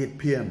 3rd at 8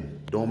 p.m.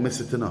 Don't miss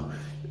it, you know.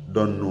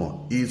 Don't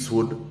know.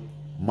 Eastwood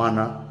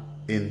Manor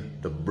in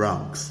the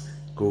Bronx.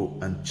 Go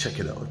and check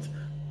it out.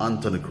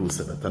 Anthony Cruz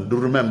said that. And do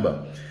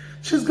remember,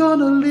 she's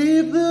gonna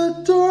leave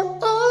the door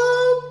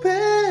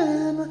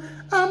open.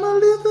 I'ma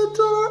leave the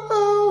door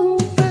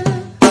open.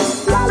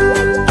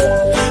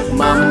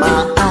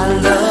 Mama, I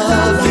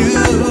love you.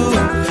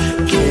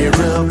 Care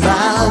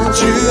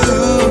about you.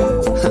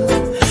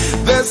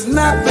 There's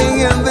nothing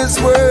in this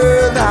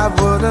world I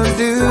wouldn't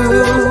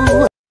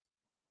do.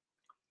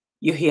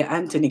 You hear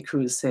Anthony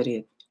Cruz said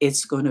it.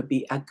 It's going to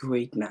be a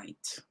great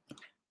night.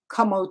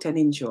 Come out and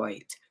enjoy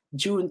it.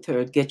 June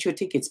 3rd, get your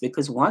tickets,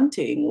 because one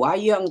thing, why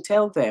young,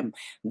 tell them,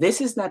 this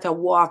is not a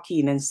walk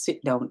in and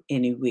sit down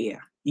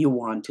anywhere you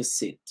want to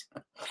sit.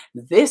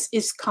 This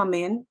is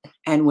coming,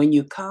 and when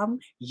you come,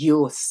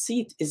 your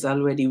seat is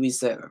already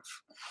reserved.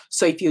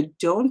 So if you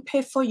don't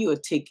pay for your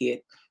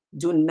ticket,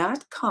 do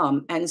not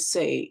come and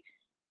say,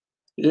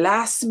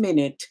 last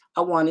minute,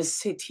 I want to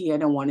sit here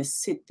and I want to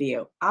sit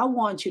there. I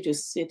want you to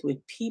sit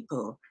with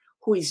people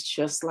who is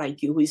just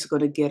like you, who is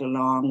going to get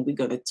along. We're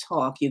going to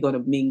talk. You're going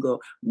to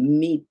mingle,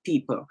 meet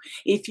people.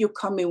 If you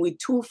come in with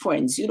two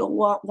friends, you don't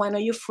want one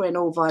of your friends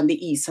over on the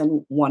east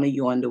and one of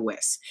you on the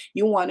west.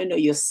 You want to know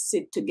you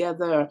sit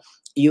together,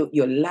 you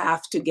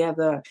laugh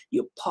together,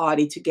 you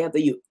party together,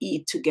 you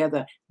eat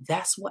together.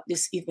 That's what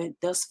this event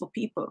does for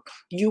people.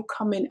 You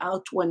coming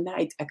out one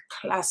night, a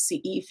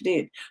classy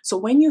evening. So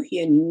when you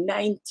hear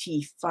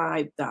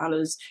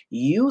 $95,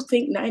 you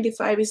think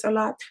 $95 is a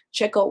lot?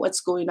 Check out what's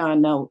going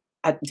on now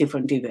at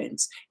different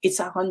events. It's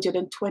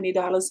 $120,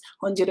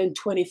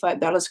 $125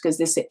 because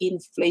they say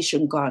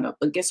inflation gone up.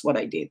 But guess what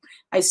I did?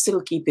 I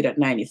still keep it at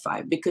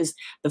 $95 because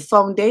the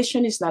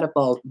foundation is not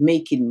about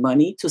making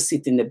money to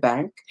sit in the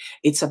bank.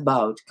 It's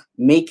about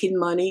making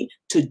money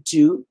to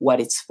do what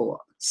it's for.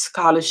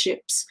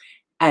 Scholarships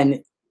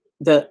and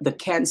the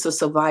cancer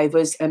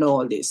survivors and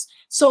all this.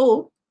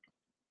 So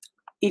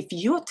if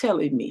you're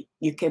telling me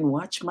you can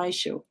watch my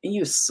show and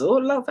you so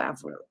love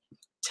Avril,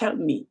 tell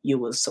me you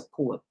will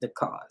support the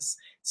cause.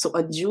 So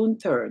on June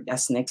 3rd,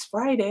 that's next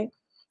Friday.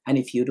 And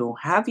if you don't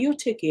have your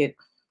ticket,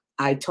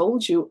 I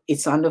told you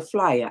it's on the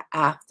flyer.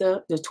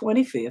 After the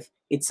 25th,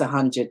 it's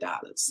 $100.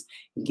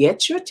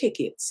 Get your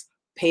tickets,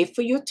 pay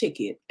for your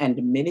ticket. And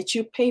the minute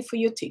you pay for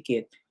your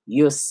ticket,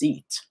 your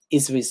seat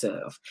is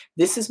reserved.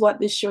 This is what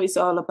this show is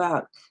all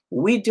about.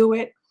 We do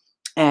it.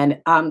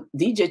 And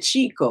DJ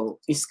Chico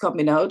is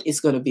coming out. It's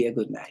going to be a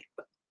good night.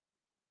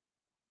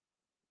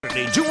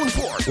 June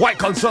 4th, White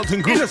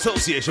Consulting Group in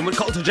association with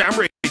Culture Jam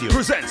Radio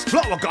presents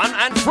Flower Gun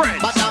and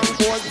Friends.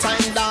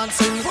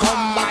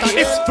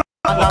 It's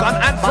Flower Gun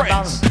and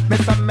Friends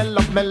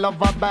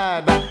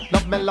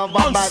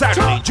on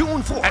Saturday,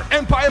 June 4th at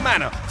Empire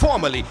Manor,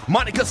 formerly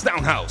Monica's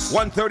Townhouse,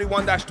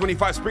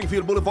 131-25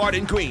 Springfield Boulevard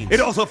in Queens.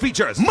 It also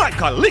features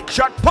Michael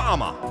Lickshot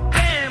Palmer,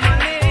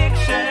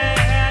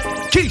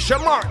 Keisha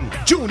Martin,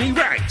 Junie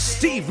Wright,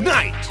 Steve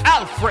Knight,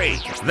 Alfred.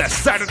 That's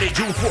Saturday,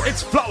 June 4th.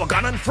 It's Flower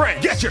Gun and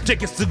Friends. Get your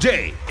tickets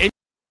today.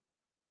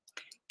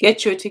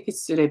 Get your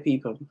tickets today,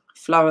 people.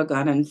 Flower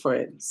Gun and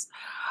Friends.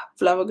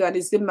 Flower Gun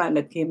is the man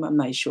that came on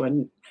my show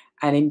and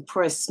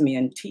impressed me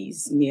and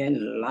teased me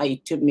and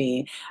lied to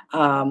me.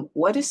 I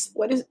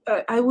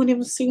wouldn't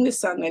even sing the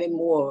song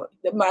anymore.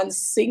 The man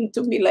sing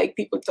to me like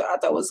people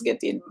thought I was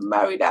getting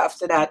married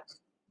after that.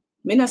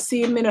 Me not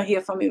see him, me not hear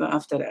from him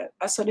after that.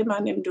 I saw the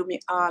man him do me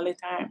all the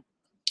time.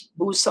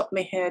 Boost up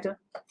my head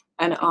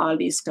and all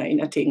these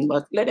kind of things.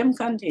 But let them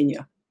continue.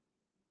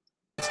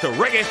 It's the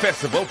Reggae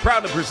Festival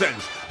proud to present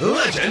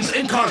Legends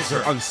in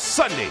Concert on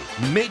Sunday,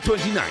 May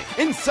 29th,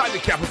 inside the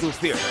Capitol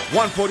Theater,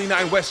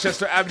 149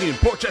 Westchester Avenue in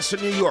Port Chester,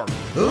 New York.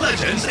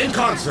 Legends in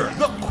Concert,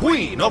 the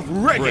Queen of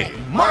Reggae,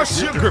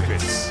 Marcia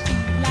Griffiths.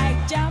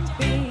 Like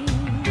jumping.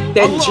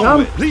 Then Along jump.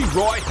 with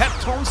Leroy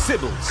Heptone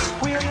Sibbles.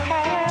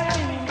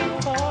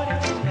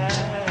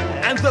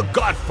 And the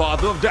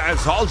godfather of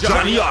dancehall,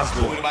 Johnny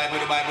Osborne.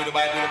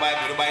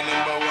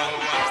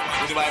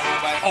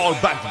 All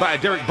backed by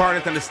Derek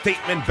Barnett and the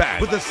Statement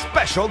Band with a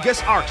special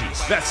guest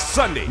artist. That's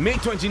Sunday, May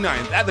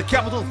 29th at the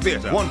Capitol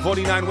Theater,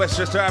 149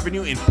 Westchester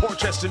Avenue in Port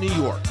Chester, New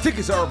York.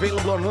 Tickets are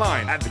available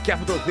online at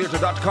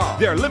thecapitoltheater.com.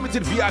 There are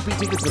limited VIP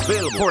tickets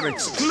available for an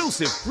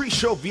exclusive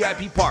pre-show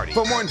VIP party.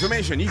 For more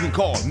information, you can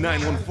call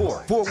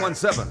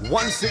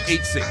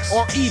 914-417-1686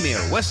 or email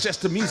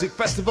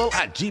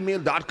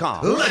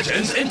westchestermusicfestival@gmail.com.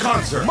 Legends in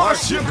Concert,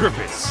 Marcia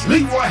Griffiths,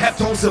 Leroy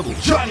Heptone Sybil,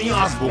 Johnny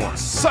Osborne.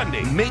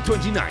 Sunday, May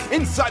 29th,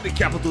 inside the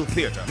Capitol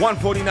Theater,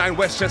 149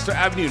 Westchester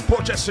Avenue in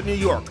Port Chester, New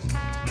York.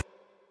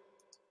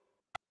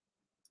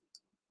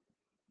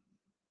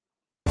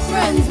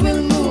 Friends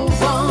will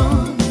move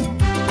on.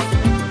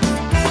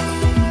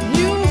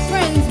 New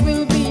friends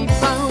will be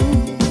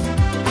found.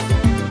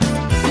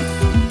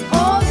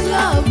 Old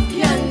love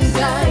can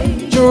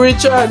die. True,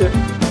 Richard.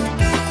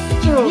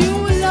 True.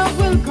 New love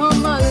will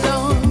come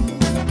along.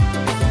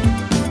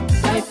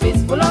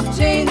 full of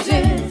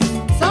changes,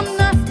 some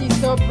nasty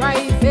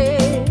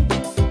surprises.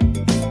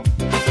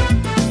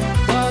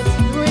 But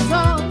through it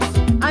all,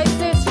 I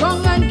stay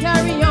strong and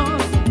carry on,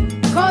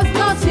 'cause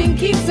nothing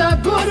keeps a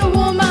good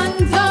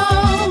woman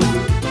down.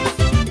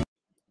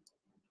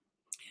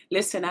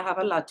 Listen, I have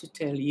a lot to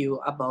tell you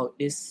about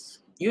this,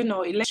 you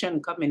know, election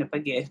coming up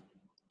again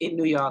in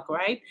New York,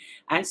 right?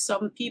 And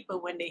some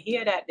people, when they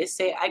hear that, they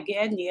say,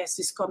 again, yes,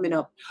 it's coming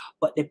up,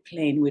 but they're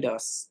playing with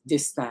us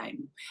this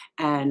time.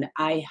 And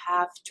I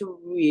have to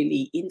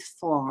really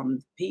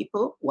inform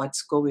people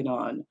what's going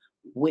on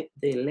with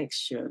the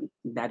election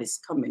that is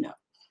coming up.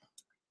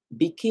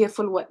 Be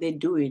careful what they're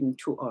doing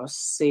to us.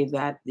 Say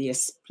that they're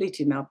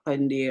splitting up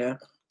and they're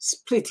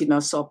splitting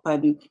us up.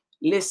 And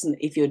listen,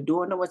 if you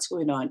don't know what's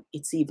going on,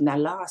 it's even a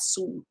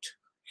lawsuit.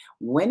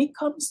 When it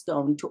comes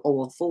down to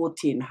our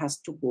voting has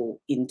to go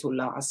into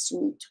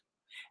lawsuit,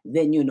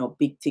 then you know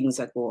big things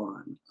are going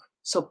on.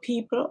 So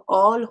people,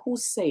 all who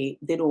say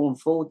they don't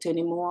vote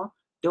anymore,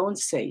 don't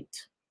say it.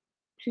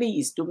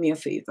 Please do me a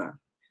favor.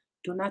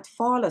 Do not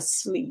fall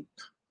asleep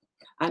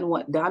on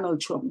what Donald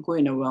Trump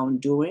going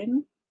around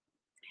doing,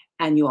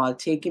 and you all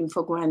take him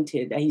for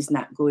granted that he's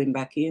not going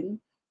back in.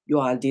 You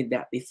all did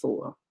that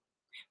before.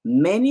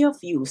 Many of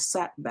you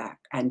sat back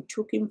and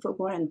took him for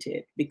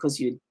granted because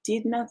you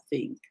did not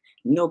think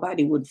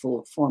nobody would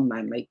vote for a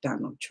man like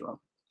Donald Trump.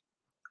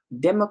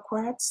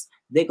 Democrats,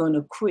 they're going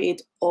to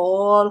create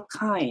all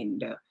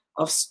kind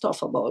of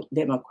stuff about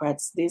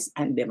Democrats this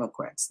and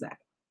Democrats that.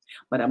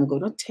 But I'm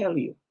going to tell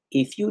you,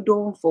 if you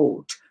don't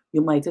vote,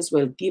 you might as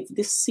well give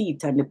the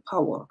seat and the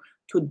power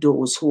to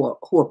those who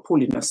are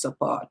pulling us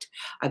apart.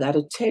 I got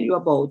to tell you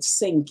about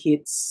St.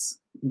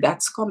 Kitts.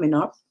 That's coming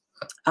up.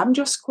 I'm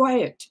just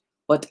quiet,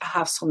 but I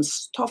have some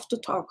stuff to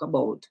talk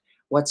about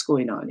what's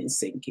going on in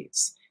St.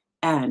 Kitts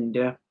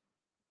and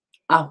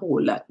a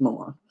whole lot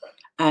more.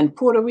 And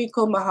Puerto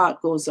Rico, my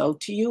heart goes out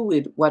to you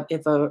with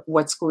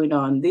what's going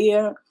on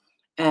there.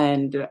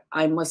 And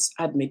I must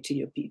admit to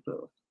you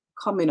people,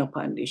 coming up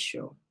on this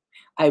show,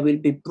 I will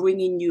be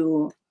bringing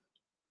you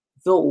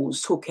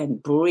those who can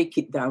break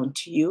it down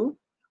to you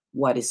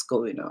what is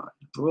going on.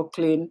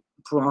 Brooklyn,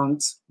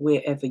 Bronx,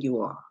 wherever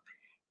you are.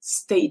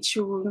 Stay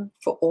tuned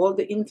for all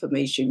the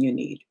information you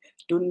need.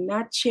 Do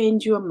not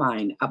change your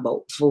mind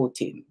about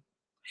voting.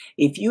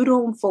 If you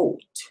don't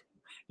vote,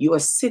 you are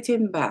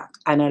sitting back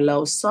and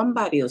allow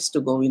somebody else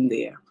to go in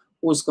there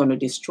who's going to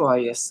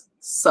destroy us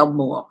some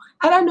more.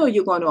 And I know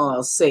you're going to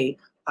all say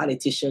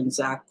politicians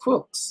are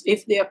crooks.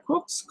 If they're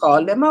crooks,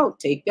 call them out,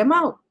 take them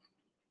out.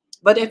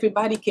 But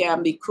everybody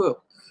can be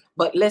crook.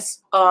 But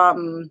let's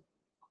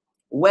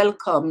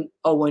welcome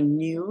our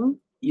new,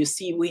 you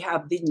see, we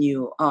have the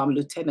new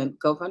Lieutenant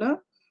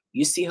Governor.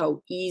 You see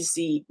how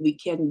easy we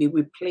can be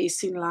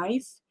replacing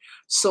life.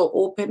 So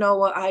open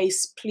our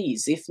eyes,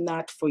 please. If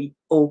not, for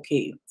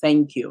okay,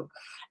 thank you.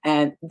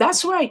 And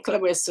that's right,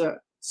 Clarissa.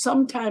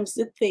 Sometimes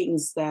the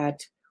things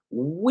that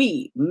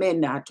we may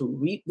not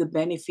reap the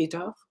benefit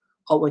of,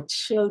 our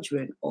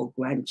children or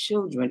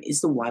grandchildren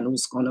is the one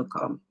who's going to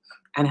come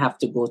and have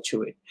to go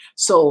through it.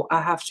 So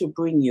I have to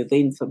bring you the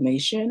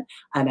information,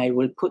 and I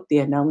will put the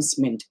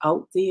announcement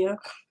out there.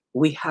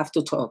 We have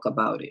to talk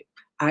about it.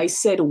 I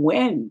said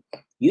when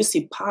you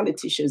see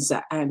politicians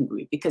are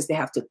angry because they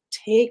have to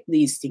take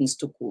these things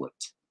to court,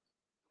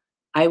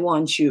 I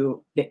want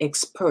you, the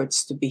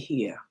experts, to be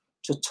here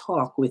to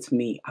talk with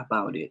me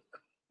about it.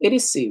 It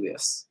is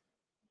serious.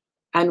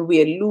 And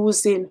we're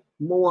losing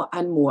more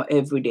and more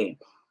every day.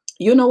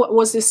 You know what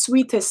was the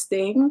sweetest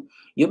thing?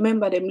 You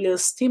remember them little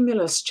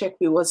stimulus check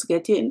we was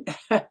getting?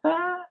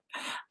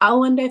 I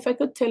wonder if I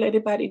could tell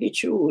anybody the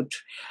truth.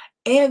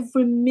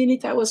 Every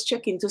minute I was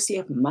checking to see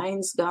if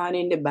mine's gone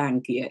in the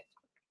bank yet.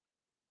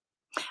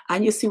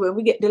 And you see, when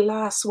we get the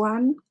last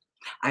one,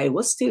 I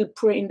was still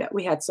praying that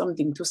we had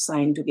something to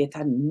sign to get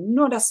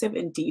another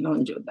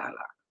 $1,700.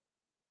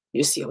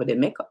 You see how they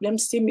make up them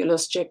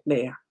stimulus check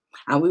there.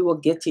 And we were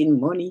getting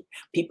money.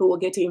 People were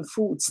getting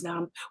food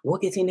stamp. We're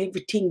getting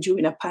everything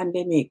during a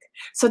pandemic.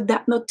 So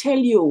that not tell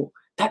you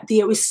that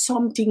there is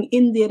something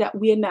in there that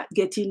we're not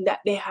getting, that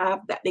they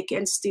have, that they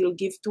can still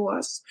give to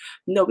us.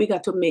 No, we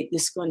got to make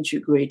this country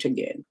great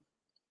again.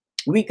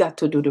 We got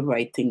to do the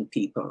right thing,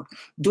 people.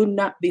 Do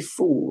not be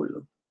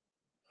fooled.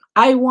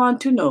 I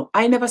want to know.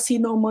 I never see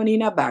no money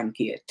in a bank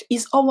yet.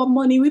 It's our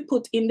money we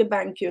put in the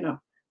bank, you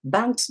know.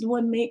 Banks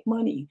don't make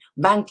money.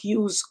 Bank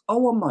use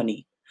our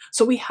money.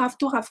 So we have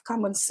to have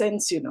common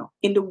sense, you know,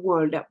 in the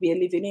world that we are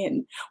living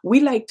in.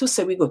 We like to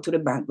say we go to the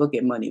bank, go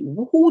get money.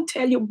 Who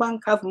tell you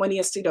bank have money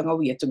and sit down and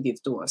we to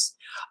give to us?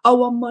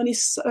 Our money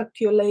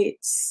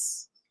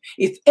circulates.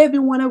 If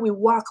everyone we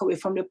walk away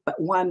from the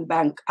one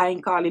bank, I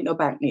ain't calling no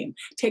bank name.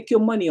 Take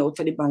your money out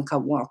of the bank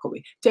and walk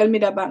away. Tell me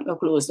the bank will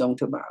close down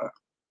tomorrow.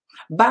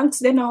 Banks,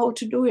 they know how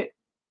to do it.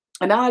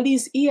 And all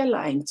these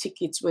airline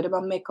tickets,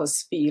 whatever make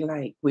us feel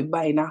like we're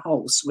buying a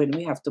house when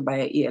we have to buy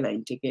an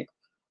airline ticket,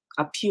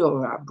 a pure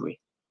robbery.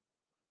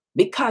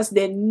 Because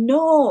they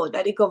know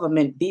that the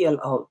government bail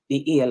out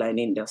the airline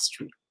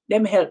industry.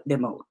 Them help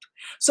them out.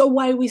 So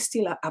why we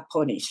still are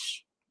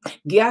punished?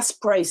 Gas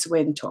price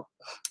went up.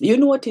 You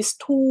notice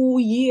 2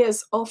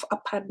 years of a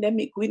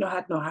pandemic, we not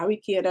had no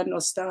hurricane and no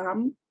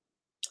storm.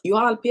 You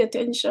all pay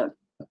attention.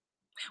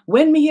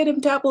 When me hear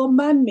them talk about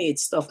man-made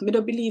stuff, me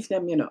don't believe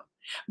them, you know.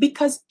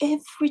 Because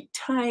every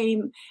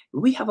time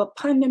we have a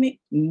pandemic,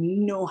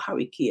 no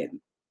hurricane,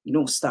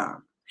 no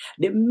storm.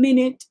 The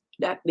minute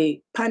that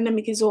the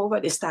pandemic is over,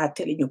 they start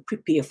telling you,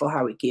 prepare for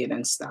hurricane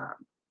and storm.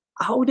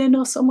 How they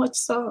know so much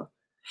so?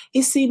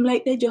 It seems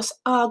like they just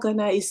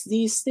organize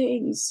these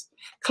things.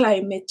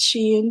 Climate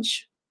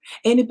change.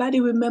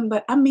 Anybody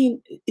remember? I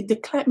mean, the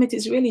climate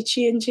is really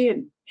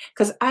changing.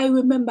 Because I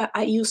remember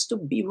I used to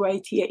be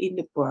right here in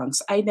the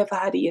Bronx. I never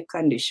had air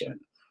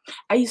condition.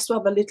 I used to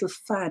have a little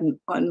fan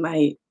on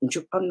my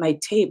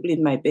table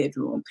in my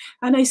bedroom,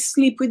 and I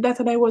sleep with that,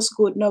 and I was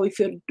good. Now, if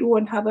you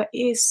don't have an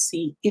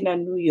AC in a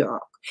New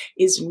York,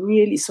 it's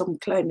really some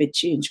climate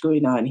change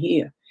going on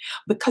here.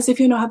 Because if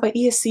you don't have an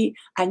AC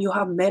and you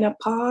have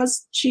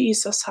menopause,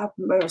 Jesus have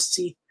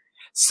mercy.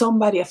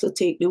 Somebody has to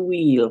take the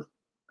wheel,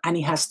 and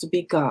it has to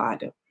be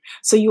God.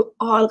 So you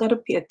all got to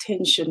pay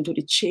attention to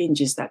the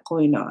changes that are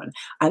going on.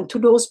 And to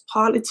those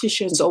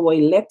politicians or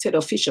elected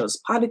officials,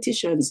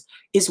 politicians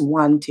is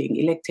one thing,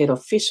 elected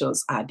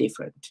officials are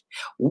different.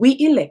 We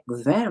elect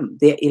them,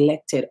 they're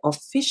elected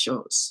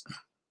officials.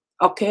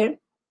 Okay?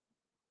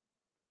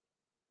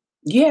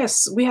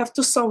 Yes, we have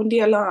to sound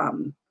the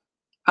alarm.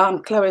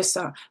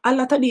 Clarissa, a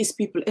lot of these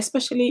people,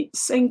 especially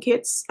St.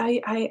 Kitts,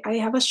 I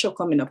have a show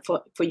coming up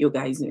for you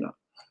guys, you know.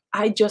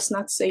 I just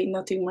not saying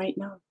nothing right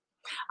now.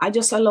 I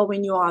just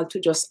allowing you all to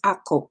just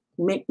act up,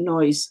 make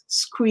noise,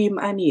 scream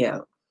and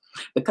yell.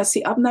 Because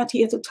see, I'm not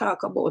here to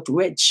talk about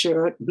red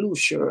shirt, blue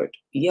shirt,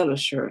 yellow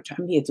shirt.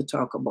 I'm here to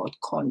talk about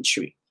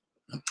country.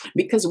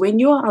 Because when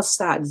you all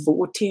start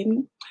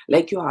voting,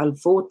 like you are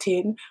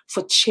voting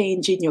for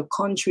changing your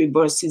country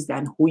versus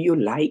than who you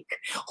like,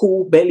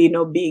 who belly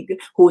no big,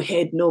 who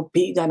head no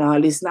big, and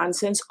all this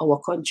nonsense, our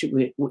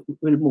country will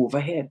move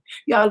ahead.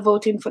 You all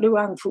voting for the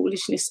wrong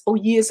foolishness,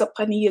 years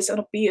upon years and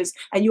up years,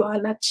 and you are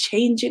not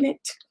changing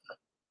it.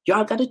 You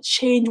all got to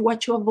change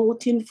what you're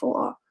voting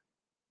for.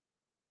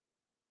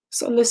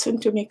 So listen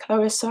to me,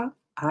 Clarissa.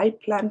 I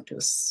plan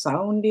to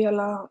sound the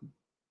alarm.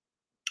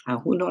 And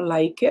who don't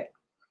like it,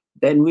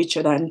 then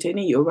Richard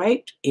Anthony, you're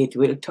right, it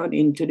will turn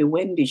into the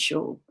Wendy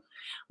show,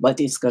 but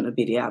it's going to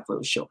be the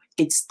Avril show.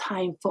 It's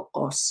time for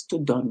us to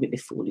done with the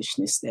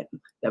foolishness that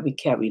we're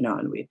carrying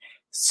on with.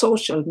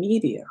 Social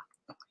media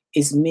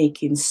is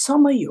making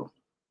some of you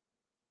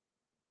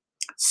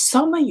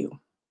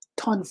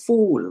turn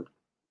fool.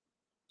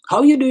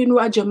 How you doing,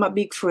 Roger, my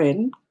big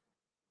friend?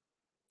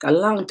 A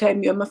long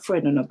time you're my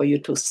friend, but you're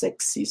too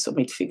sexy, so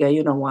me figure,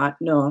 you know what,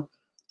 no.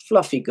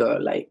 Fluffy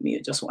girl like me,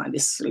 you just want the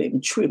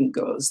slim, trim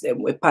girls,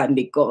 them whip on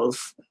the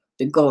golf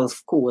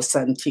course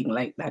and thing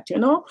like that, you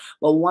know.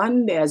 But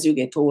one day as you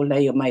get older,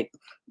 you might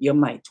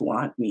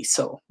want me,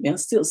 so I'll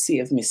still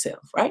save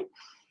myself, right?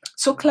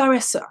 So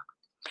Clarissa,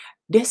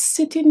 they're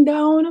sitting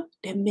down,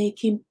 they're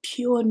making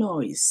pure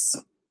noise.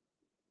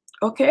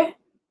 Okay?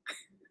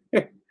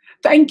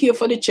 Thank you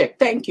for the check.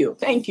 Thank you.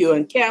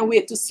 And can't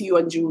wait to see you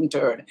on June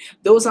 3rd.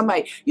 Those are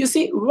you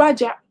see,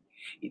 Raja,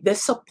 the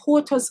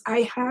supporters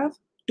I have,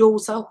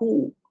 those are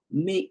who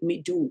make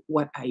me do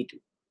what I do.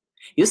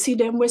 You see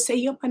them will say,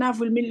 yo, man,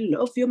 Avril, me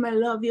love you, me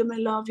love you, me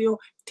love you.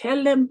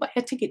 Tell them, buy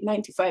a ticket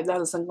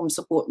 $95 and come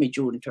support me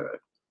June 3rd.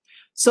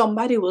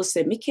 Somebody will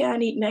say, me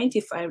can't eat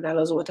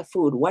 $95 worth of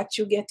food. What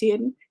you get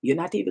in, you're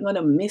not even going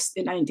to miss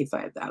the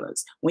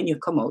 $95 when you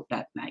come out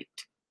that night.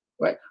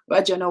 Right?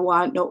 Roger, no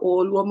want no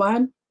old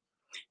woman.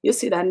 You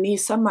see that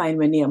niece of mine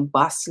when named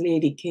Boss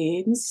Lady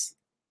Keynes.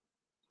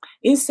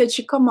 Instead,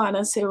 she come on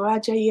and say,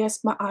 Raja,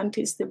 yes, my aunt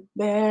is the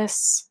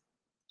best.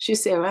 She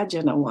say,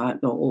 Raja, no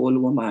want no old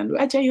woman.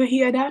 Raja, you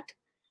hear that?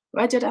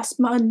 Raja, that's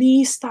my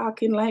niece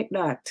talking like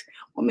that.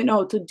 I mean,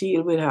 how to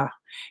deal with her.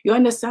 You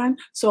understand?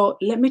 So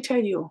let me tell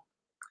you,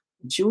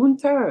 June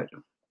 3rd,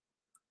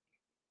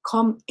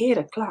 come 8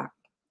 o'clock,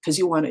 because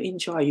you want to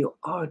enjoy your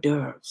hors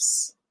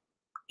d'oeuvres.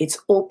 It's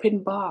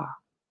open bar.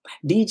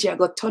 DJ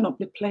got to turn up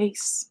the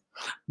place.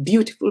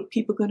 Beautiful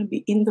people going to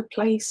be in the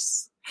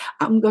place.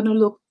 I'm going to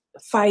look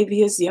 5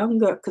 years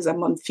younger because I'm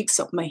going to fix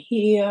up my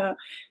hair,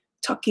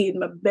 tuck in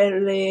my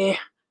belly,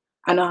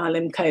 and all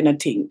them kind of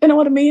thing. You know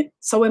what I mean?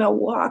 So when I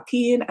walk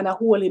in and I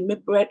hold in my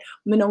breath,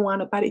 I don't want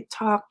nobody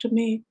talk to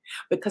me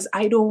because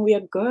I don't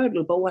wear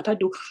girdle. But what I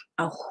do,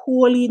 I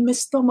hold in my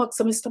stomach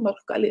so my stomach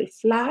look a little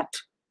flat.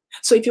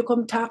 So if you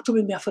come talk to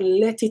me, I have to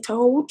let it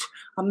out.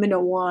 I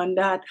don't want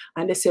that.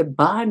 And they say,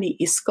 Barney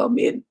is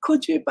coming.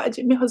 Could you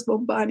imagine my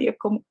husband Barney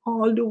come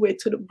all the way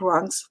to the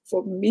Bronx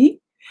for me?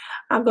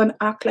 I'm going to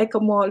act like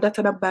I'm all that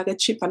on a bag of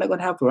chip, and I'm going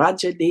to have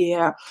Roger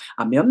there.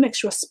 I'm going to make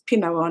sure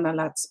spin around a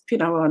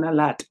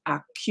lot,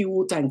 act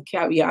cute and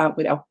carry on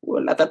with a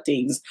whole lot of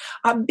things.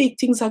 And big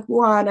things are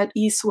going on at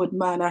Eastwood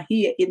Manor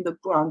here in the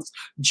Bronx,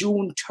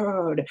 June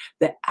 3rd,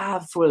 the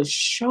Avril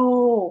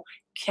Show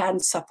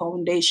Cancer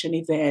Foundation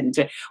event.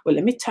 Well,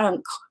 let me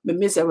thank my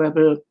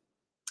miserable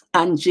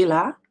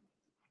Angela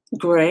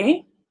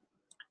Gray,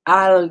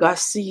 Alga,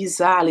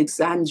 Caesar,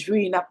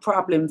 Alexandrina,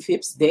 Problem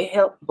Phipps, they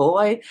help,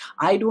 boy.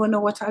 I don't know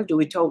what I'll do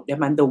without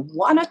them. And the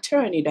one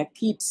attorney that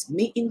keeps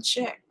me in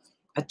check,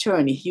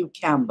 Attorney Hugh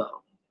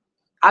Campbell.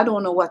 I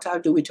don't know what I'll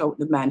do without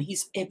the man.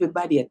 He's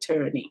everybody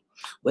attorney.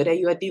 Whether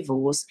you're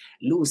divorced,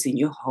 losing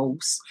your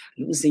house,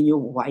 losing your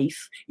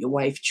wife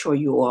throw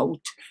you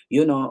out,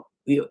 you know,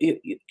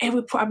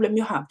 every problem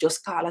you have,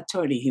 just call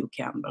Attorney Hugh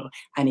Campbell.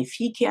 And if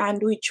he can't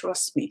do it,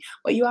 trust me.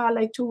 But you all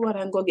like to run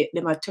and go get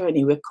them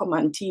attorney will come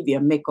on TV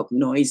and make up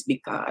noise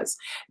because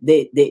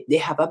they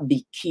have a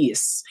big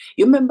case.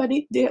 You remember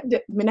me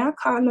not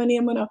call no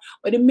name,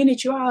 but the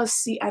minute you all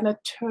see an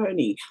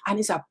attorney and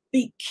it's a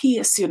big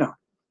case, you know,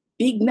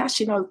 big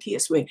national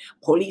case where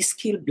police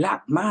kill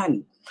black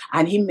man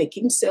and he make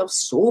himself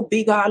so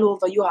big all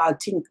over, you all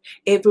think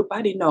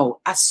everybody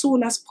know. As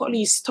soon as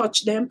police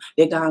touch them,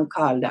 they gonna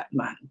call that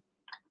man.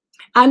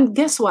 And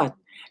guess what?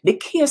 The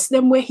case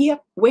them where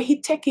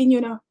he taking,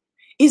 you know,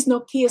 is no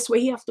case where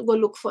he have to go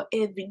look for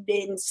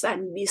evidence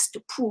and this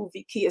to prove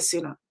the case,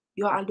 you know.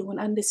 You all don't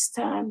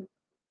understand.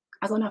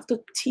 I'm gonna have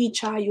to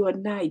teach all your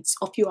nights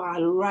of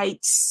your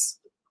rights.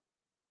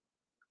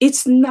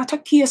 It's not a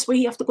case where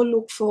you have to go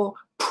look for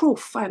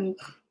proof and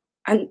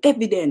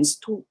evidence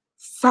to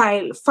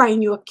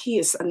find your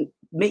case and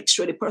make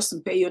sure the person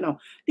pay, you know.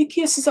 The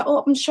cases are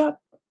open shut.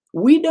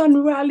 We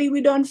don't rally, we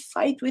don't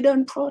fight, we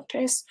don't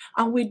protest,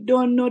 and we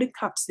don't know the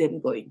cops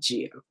them go in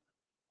jail.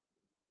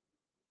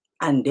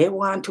 And they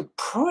want to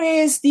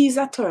praise these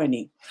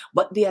attorneys.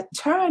 But the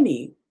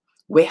attorney,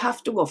 we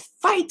have to go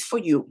fight for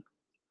you.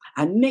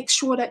 And make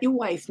sure that your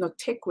wife not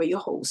take away your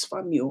house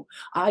from you.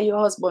 Or your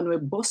husband will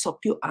bust up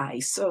your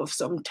eyes serve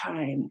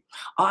sometime.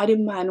 Or the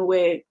man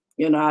where,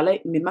 you know,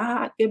 like me, my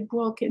heart get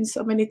broken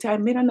so many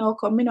times. Me don't know,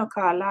 come, me not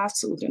call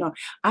lawsuit, you know.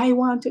 I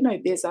want to know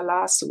if there's a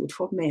lawsuit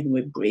for men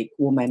who break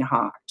woman's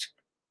heart.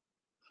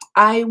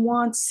 I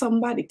want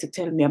somebody to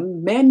tell me,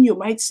 men, you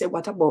might say,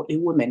 what about the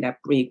women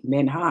that break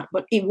men's heart?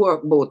 But it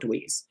works both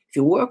ways. If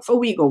you work for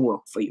we, go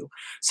work for you.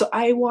 So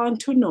I want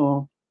to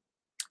know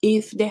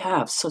if they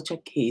have such a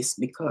case,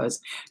 because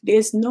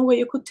there's no way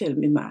you could tell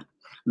me,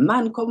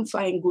 man come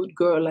find good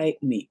girl like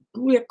me,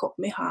 break up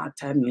my heart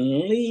and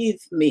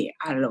leave me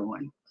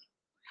alone.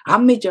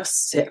 And me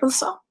just settle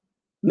so.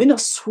 Me no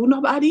sue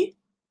nobody.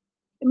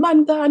 The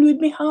man gone with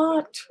me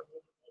heart.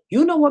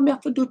 You know what me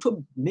have to do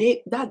to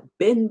make that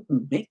bend,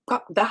 make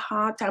up the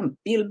heart and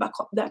build back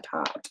up that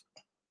heart.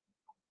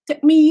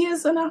 Take me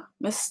years and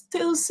I'm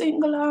still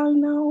single all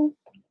now.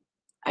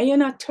 And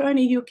an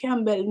attorney Hugh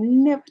Campbell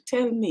never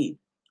tell me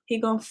he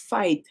gonna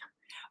fight.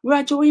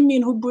 Roger, what you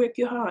mean who break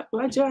your heart?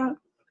 Roger,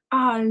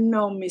 I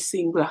know me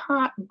single.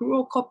 Heart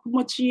broke up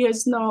much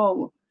years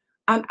now.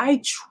 And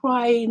I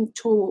trying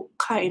to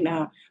kind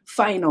of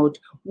find out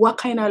what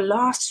kind of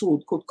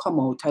lawsuit could come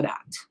out of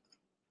that.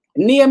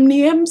 Name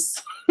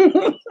names.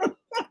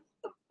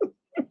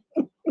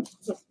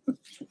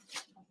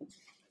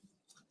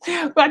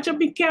 Roger,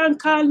 we can't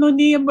call no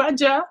name,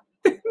 Roger.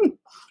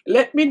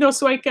 Let me know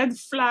so I can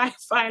file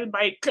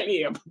my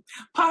claim.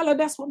 Paula,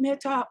 that's what me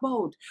talk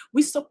about.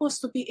 We're supposed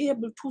to be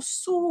able to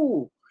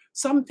sue.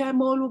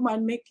 Sometimes old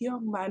woman make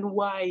young man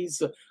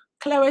wise.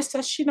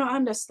 Clarissa, she don't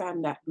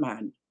understand that,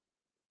 man.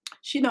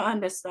 She don't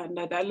understand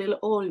that a little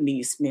old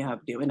niece may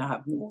have there when I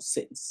have no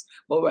sense.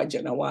 But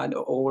Roger, I want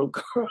an old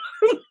girl.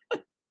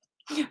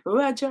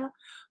 Roger,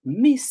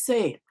 me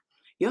say,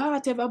 your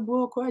heart ever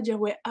broke, Roger,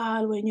 where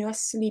all when you're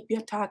asleep,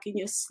 you're talking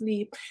your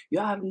sleep, you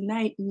have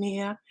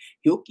nightmare,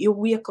 you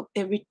wake up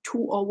every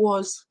 2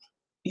 hours.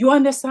 You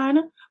understand?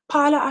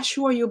 Paula, I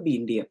sure you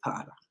been there,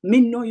 Paula.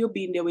 Me know you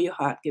been there where your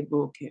heart get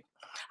broken.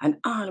 And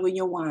all when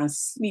you want to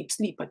sleep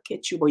I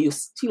catch you, but you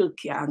still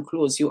can't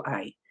close your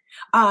eye.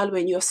 All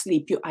when you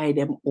sleep, your eye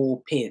them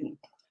open.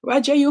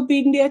 Roger, you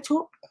been there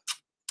too?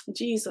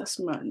 Jesus,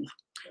 man.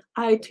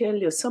 I tell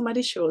you, some of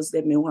the shows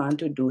that me want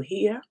to do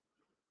here,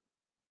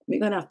 we're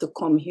going to have to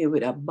come here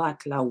with a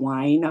bottle of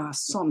wine or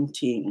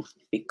something,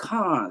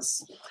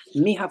 because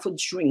me have to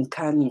drink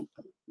and,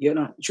 you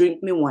know,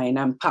 drink me wine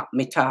and pop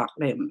me talk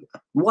them.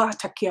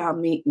 Water can't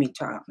make me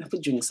talk. I have to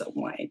drink some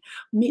wine.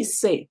 Me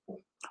say,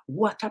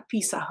 what a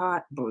piece of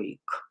heartbreak.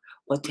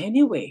 But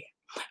anyway,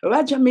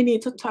 Roger, me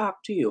need to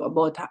talk to you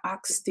about an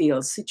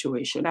Oxtail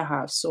situation I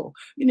have. So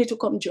you need to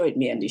come join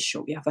me on this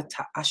show. We have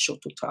a show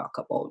to talk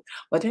about.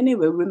 But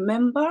anyway,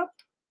 remember,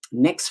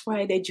 next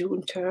Friday,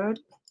 June 3rd,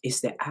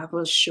 is the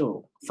Avril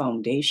Show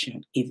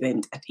Foundation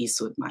event at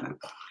Eastwood Manor.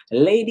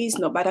 Ladies,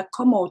 nobody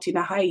come out in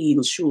a high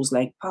heel shoes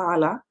like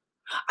Paula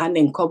and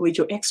then come with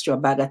your extra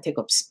bag and take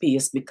up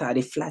space because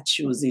the flat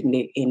shoes in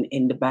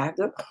the bag,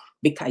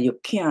 because you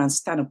can't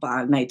stand up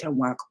all night and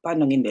walk up and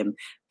down in them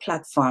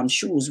platform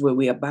shoes where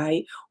we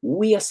buy.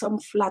 Wear some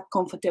flat,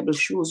 comfortable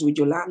shoes with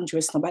your long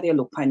dress. Nobody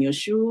look on your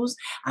shoes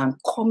and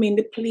come in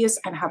the place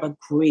and have a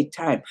great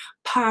time.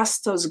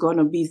 Pastors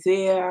gonna be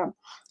there.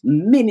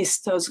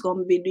 Ministers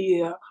gonna be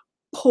there.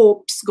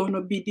 Popes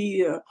gonna be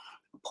there.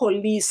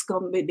 police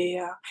gonna be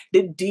there,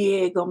 the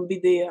DA gonna be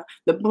there,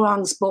 the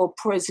Bronx Borough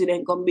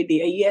president gonna be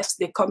there. Yes,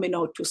 they're coming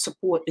out to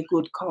support the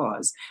good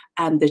cause.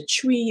 And the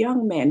 3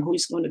 young men who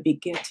is going to be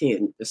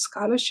getting the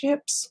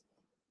scholarships,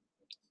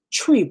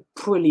 3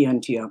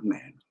 brilliant young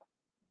men.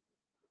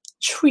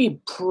 3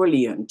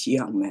 brilliant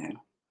young men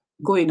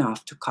going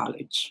off to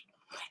college.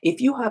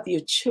 If you have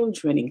your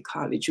children in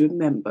college,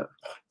 remember,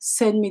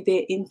 send me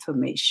their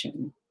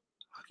information.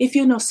 If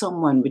you know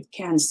someone with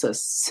cancer,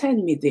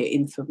 send me their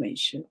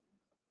information.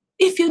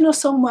 If you know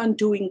someone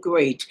doing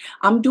great,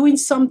 I'm doing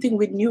something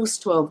with News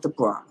 12 The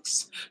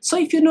Bronx. So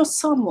if you know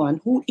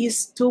someone who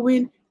is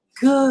doing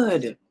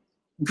good,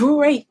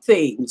 great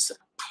things,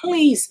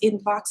 please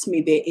inbox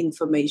me their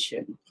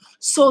information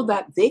so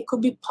that they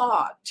could be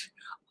part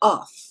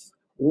of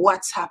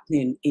what's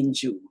happening in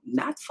June.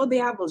 Not for the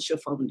Avril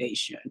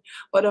Foundation,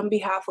 but on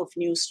behalf of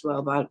News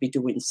 12, I'll be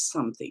doing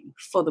something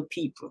for the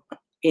people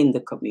in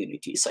the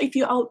community. So if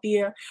you're out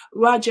there,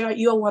 Roger,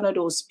 you're one of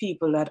those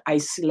people that I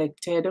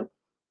selected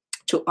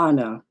to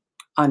honor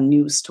on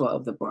News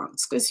 12 The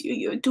Bronx, because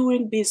you're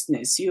doing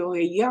business. You're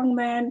a young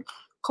man,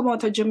 come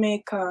out of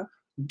Jamaica,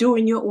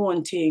 doing your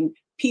own thing.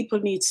 People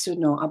need to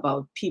know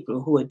about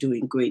people who are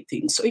doing great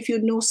things. So if you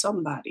know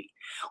somebody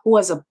who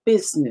has a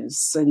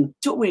business and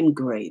doing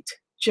great,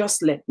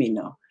 just let me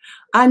know.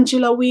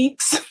 Angela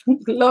Weeks,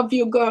 love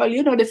you, girl.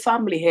 You know the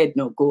family head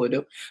no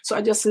good. So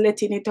I just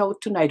letting it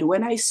out tonight.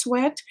 When I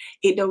sweat,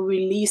 it'll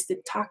release the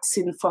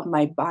toxin from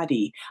my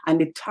body. And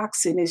the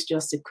toxin is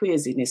just the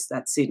craziness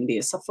that's in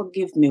there. So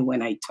forgive me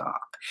when I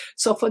talk.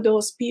 So for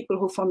those people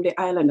who from the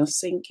island of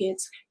St.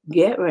 Kitts,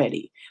 get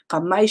ready.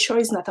 Because my show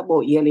is not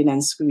about yelling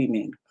and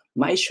screaming.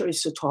 My show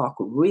is to talk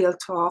real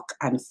talk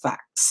and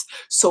facts.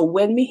 So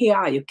when we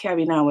hear you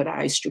carrying on with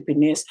eye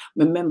strippiness,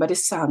 remember the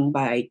song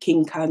by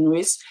King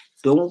Conris,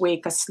 Don't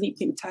Wake a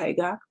Sleeping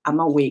Tiger. I'm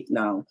awake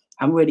now.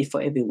 I'm ready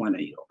for every one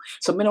of you.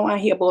 So we don't want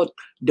to hear about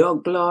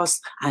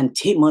Douglas and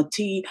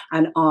Timothy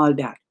and all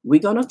that.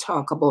 We're going to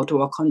talk about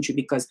our country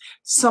because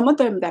some of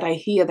them that I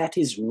hear that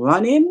is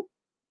running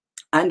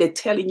and they're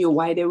telling you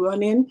why they're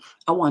running,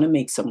 I want to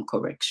make some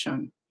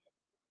correction.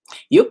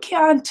 You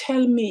can't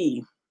tell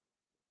me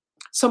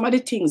some of the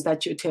things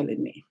that you're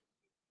telling me.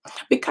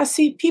 Because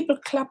see, people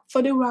clap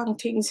for the wrong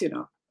things, you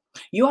know.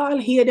 You all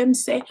hear them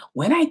say,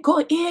 when I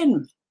go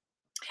in,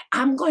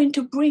 I'm going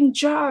to bring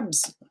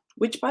jobs.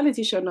 Which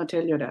politician not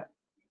tell you that?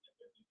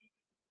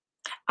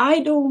 I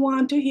don't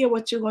want to hear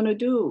what you're going to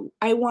do.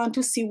 I want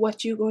to see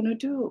what you're going to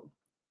do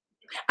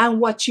and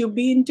what you've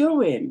been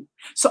doing.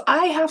 So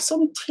I have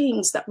some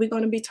things that we're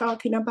going to be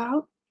talking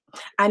about,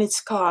 and it's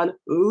called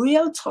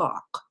Real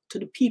Talk to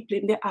the people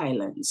in the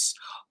islands.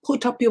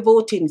 Put up your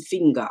voting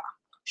finger.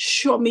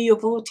 Show me your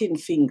voting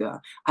finger,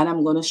 and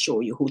I'm going to show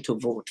you who to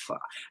vote for.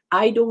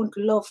 I don't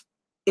love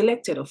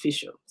elected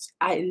officials.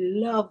 I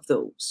love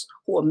those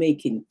who are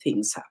making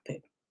things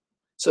happen.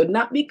 So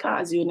not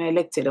because you're an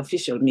elected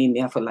official mean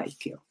me have to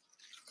like you.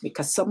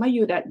 Because some of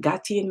you that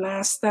got in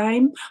last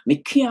time, me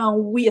can't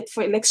wait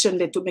for election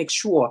day to make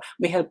sure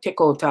me help take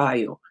out all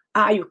you.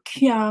 You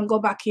can't go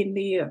back in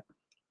there.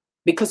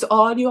 Because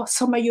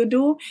some of you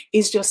do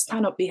is just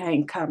stand up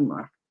behind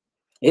camera.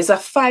 There's a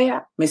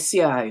fire, me see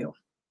you.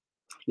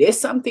 There's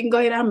something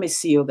going on, me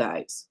see you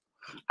guys.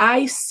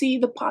 I see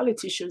the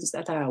politicians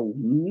that are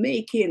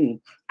making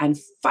and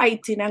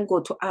fighting and go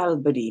to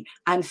Albany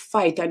and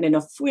fight and then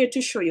afraid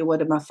to show you what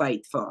them a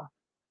fight for.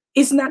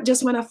 It's not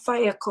just when a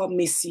fire come,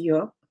 me see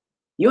you.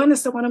 You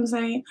understand what I'm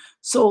saying?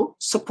 So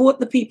support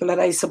the people that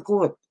I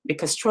support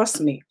because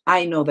trust me,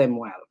 I know them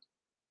well.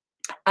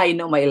 I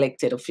know my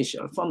elected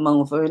official from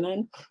Mount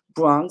Vernon,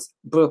 Bronx,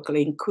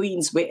 Brooklyn,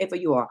 Queens, wherever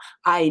you are.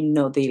 I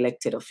know the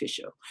elected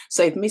official.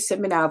 So if me say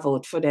me not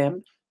vote for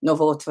them, no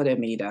vote for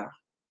them either.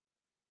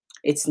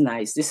 It's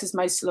nice. This is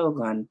my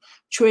slogan.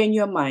 Train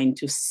your mind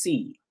to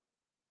see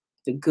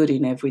the good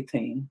in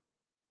everything.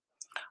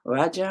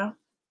 Roger,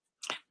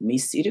 me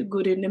see the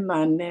good in the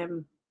man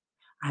them,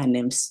 and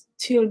them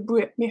still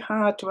break me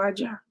heart,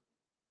 Roger.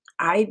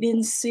 I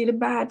didn't see the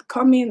bad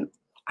coming.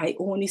 I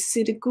only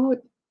see the good.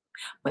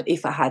 But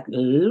if I had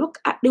looked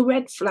at the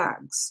red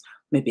flags,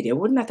 maybe they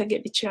would not have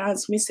get the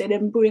chance. Me say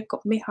them break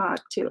up my heart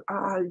till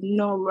all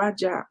no,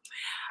 Roger.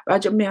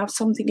 Roger, me have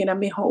something in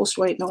my house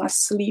right now, a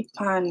sleep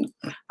pan,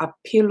 a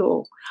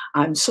pillow.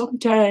 And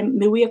sometimes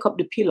me wake up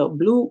the pillow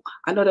blue,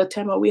 another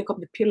time I wake up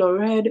the pillow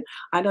red,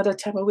 another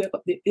time I wake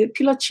up the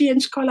pillow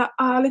change color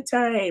all the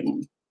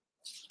time.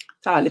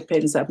 It all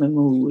depends on my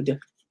mood.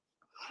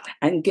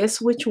 And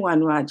guess which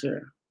one,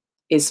 Roger,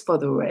 is for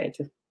the red?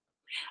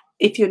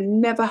 If you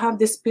never have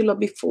this pillow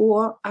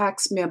before,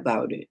 ask me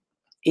about it.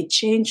 It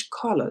changes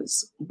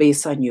colors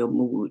based on your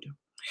mood.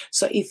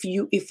 So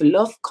if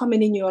love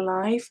coming in your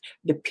life,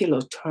 the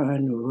pillow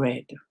turn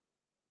red.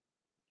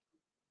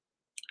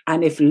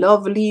 And if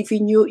love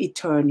leaving you, it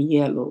turn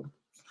yellow.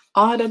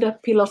 Order the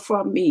pillow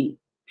from me.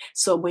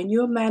 So when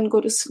your man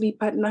go to sleep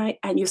at night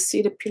and you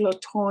see the pillow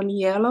turn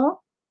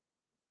yellow,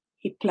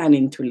 he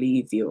planning to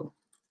leave you.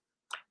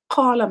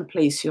 Call and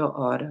place your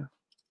order.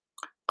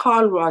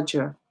 Call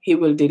Roger, he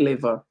will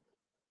deliver.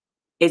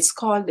 It's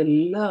called the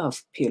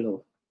love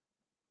pillow.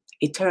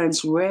 It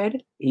turns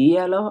red,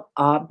 yellow,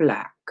 or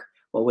black.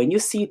 But when you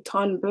see it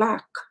turn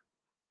black,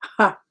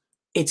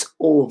 it's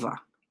over.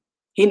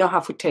 He don't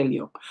have to tell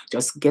you.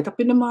 Just get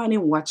up in the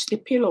morning, watch the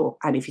pillow,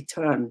 and if it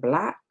turn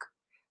black,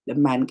 the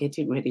man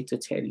getting ready to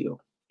tell you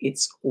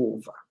it's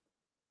over.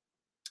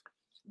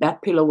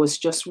 That pillow was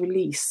just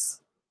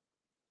released,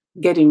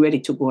 getting ready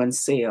to go and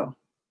sail.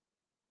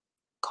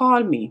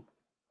 Call me,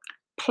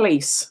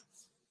 place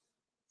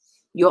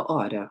your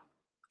order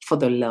for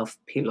the love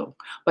pillow.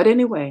 But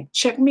anyway,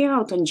 check me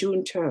out on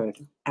June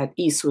 3rd at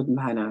Eastwood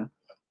Manor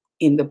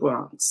in the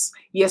Bronx.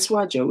 Yes,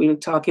 Roger, we'll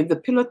talk. If the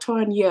pillow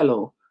turn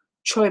yellow,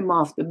 throw him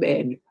off the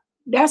bed.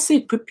 That's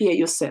it. Prepare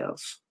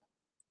yourself.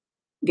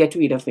 Get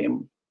rid of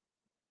him.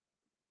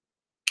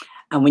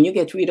 And when you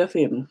get rid of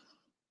him,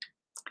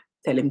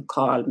 tell him,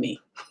 call me.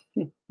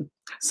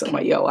 Some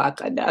of you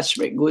walk a dash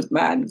very good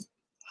man.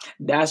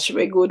 Dash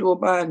very good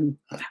woman.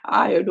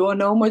 I don't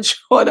know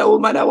much other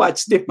woman that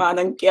watch the man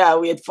and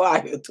can't wait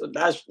for you to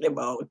dash them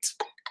out.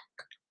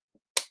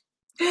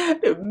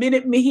 The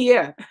minute me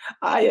hear,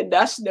 I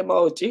dash them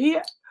out. You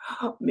hear?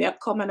 Me I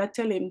come and I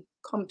tell him,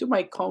 come to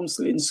my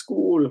counseling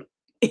school.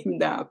 Him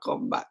now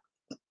come back.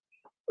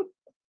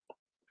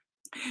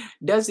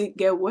 Does it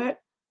get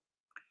wet?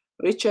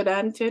 Richard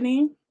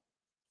Anthony,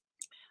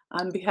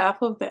 on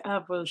behalf of the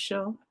Avril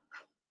Show,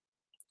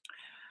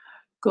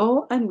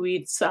 go and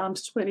read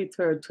Psalms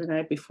 23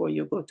 tonight before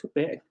you go to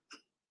bed.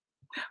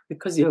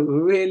 Because you're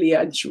really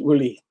and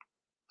truly,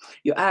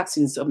 you're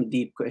asking some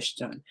deep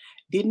question.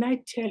 Didn't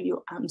I tell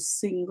you I'm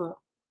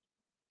single?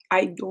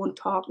 I don't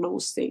talk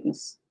those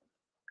things.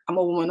 I'm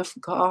a woman of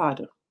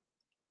God.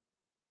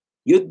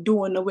 You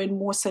don't know when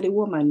most of the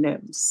women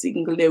them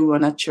single, they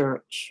run a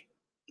church.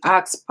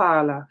 Ask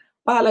Paula.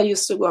 Paula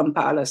used to go on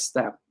Paula's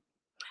step.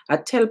 I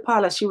tell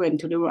Paula she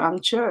went to the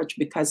wrong church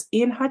because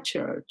in her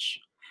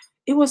church,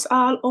 it was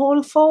all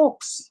old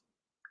folks.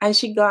 And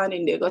she gone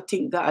in there, go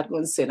think God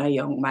gonna send a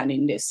young man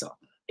in there. So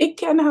it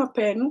can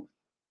happen.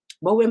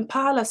 But when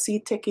Paula see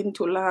taking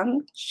too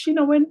long, she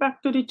no went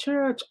back to the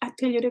church. I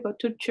tell you, they go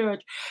to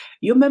church.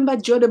 You remember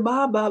Joe the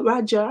Barber,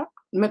 Roger,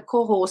 my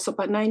co-host up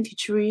at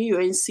 93. You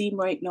ain't see him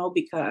right now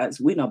because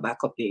we not back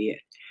up there yet.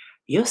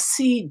 You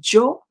see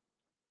Joe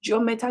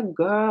met a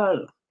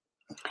girl.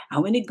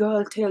 And when the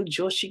girl tell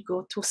Joe she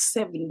go to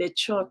 7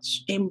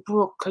 church in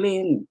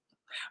Brooklyn,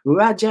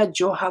 Roger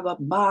Joe have a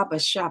barber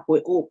shop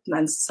we open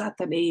on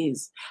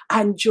Saturdays.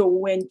 And Joe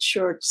went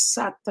church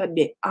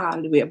Saturday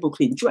all the way to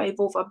Brooklyn. Drive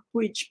over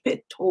bridge,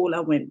 pay toll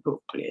and went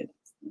Brooklyn.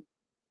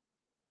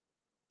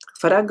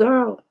 For that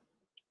girl.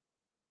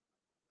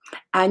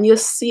 And you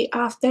see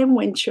after him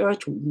went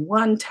church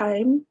one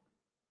time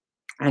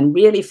and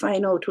really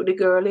find out who the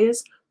girl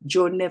is,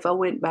 Joe never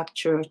went back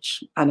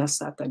church on a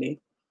Saturday.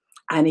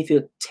 And if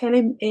you tell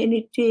him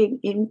anything,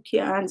 him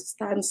can't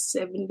stand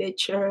 7-day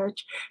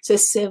church, say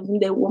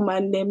 7-day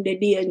woman, them they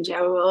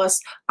dangerous,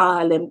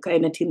 all them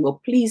kind of thing.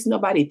 But please,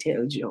 nobody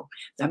tell Joe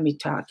that me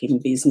talking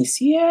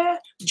business. Yeah,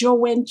 Joe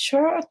went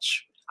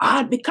church.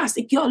 All because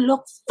the girl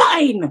looked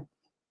fine.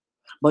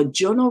 But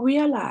Joe no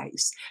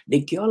realized the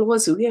girl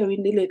was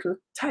wearing the little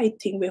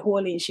tight thing with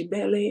hole in she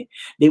belly.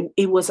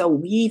 It was a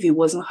weave, it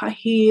wasn't her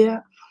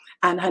hair.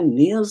 And her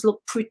nails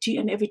look pretty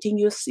and everything.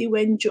 You see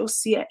when Joe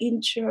see her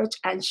in church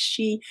and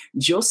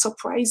Joe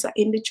surprised her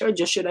in the church.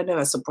 Joe should have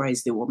never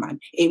surprised the woman.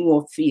 It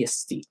won't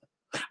feisty.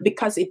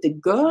 Because if the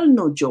girl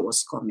knew Joe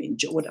was coming,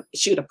 she would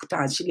have put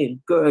on she little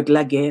girdle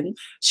again.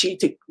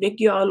 The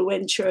girl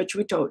went church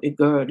without the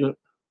girdle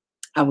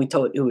and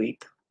without the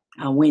wig.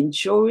 And when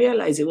Joe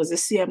realized it was the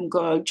same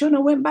girl, Joe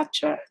no went back to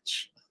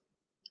church.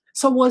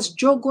 So was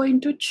Joe going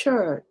to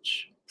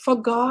church for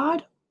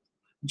God?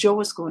 Joe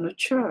was going to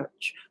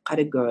church because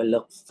the girl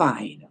looked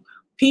fine.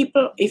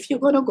 People, if you're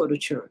going to go to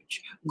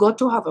church, go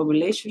to have a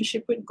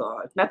relationship with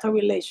God, not a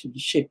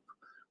relationship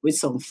with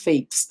some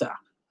fake stuff.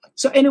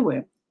 So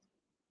anyway,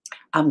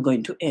 I'm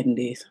going to end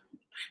this.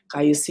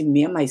 Because you see,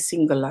 me and my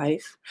single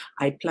life,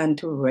 I plan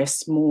to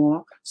rest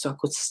more so I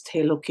could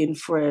stay looking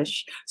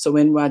fresh. So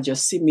when Roger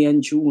see me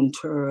on June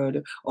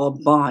 3rd, or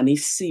Barney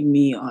see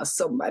me, or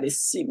somebody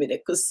see me, they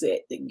could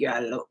say, the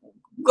girl look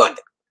good.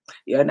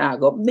 You're not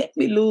going to make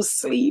me lose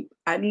sleep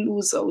and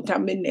lose out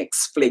on my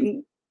next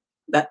fling.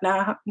 That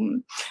not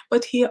happen.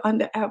 But here on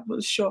the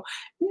Avril Show,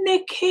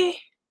 Nikki,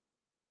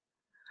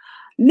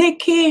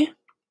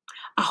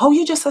 how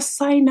you just a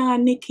sign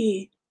on,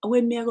 Nikki?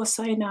 When me I go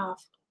sign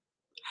off?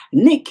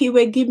 Nikki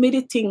will give me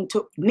the thing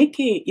to,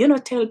 Nikki, you know,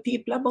 tell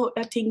people about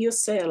that thing you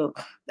sell,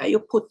 that you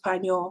put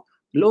on your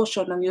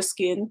lotion on your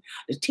skin.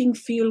 The thing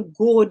feel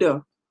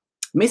good.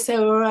 Me say,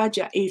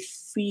 Roger, it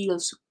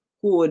feels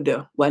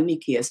good what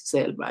Nikki has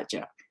sell,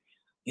 Roger.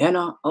 You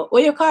know,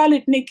 what you call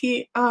it,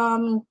 Nikki?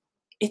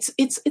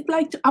 It's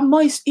like a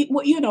moist,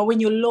 you know, when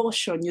you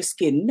lotion your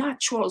skin,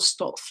 natural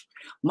stuff.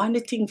 Man, the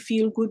thing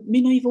feel good.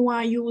 Me not even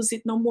want to use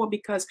it no more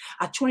because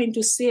I'm trying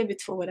to save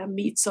it for when I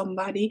meet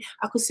somebody.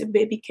 I could say,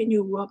 baby, can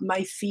you rub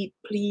my feet,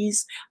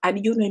 please?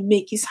 And you know,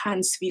 make his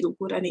hands feel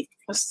good. And it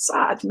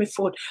massage my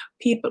foot.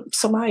 People,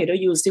 somebody don't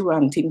use the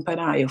wrong thing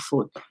for your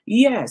foot.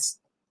 Yes,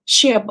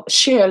 share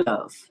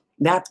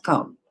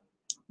love.com.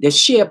 The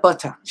shea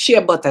butter,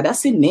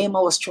 that's the name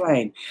I was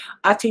trying.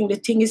 I think the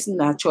thing is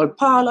natural.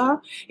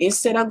 Paula,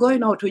 instead of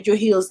going out with your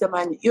heels, the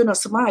man, you know,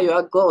 some of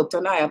you go out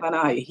and I have an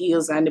eye,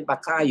 heels and the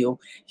back of you,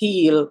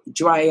 heel,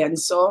 dry and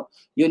so,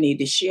 you need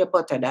the shea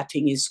butter, that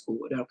thing is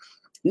good.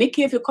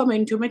 Nikki, if you come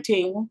into my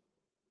thing,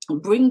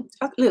 bring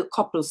a little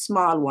couple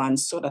small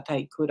ones so that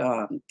I could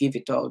give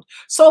it out.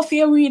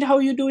 Sophia Reed, how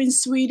you doing,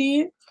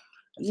 sweetie?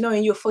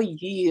 Knowing you for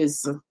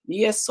years.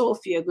 Yes,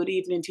 Sophia, good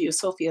evening to you.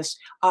 Sophia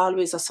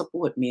always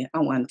support me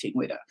and one thing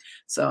with her.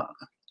 So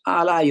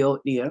all I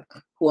out there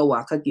who I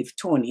want to give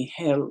Tony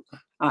hell,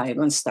 I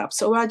don't stop.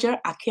 So Roger,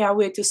 I can't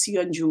wait to see you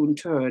on June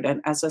 3rd.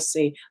 And as I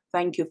say,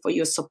 thank you for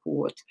your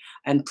support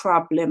and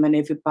Problem and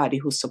everybody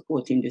who's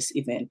supporting this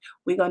event.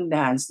 We're going to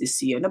dance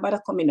this year. Nobody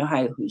come in the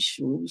high heel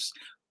shoes.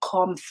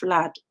 Come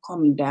flat,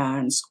 come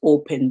dance,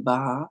 open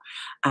bar,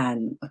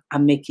 and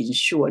I'm making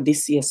sure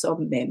this year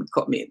some men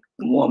come in,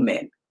 more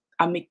men.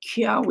 I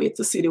can't wait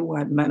to see the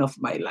one man of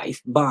my life,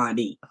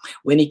 Barney,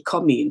 when he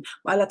come in.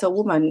 While that a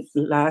woman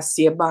last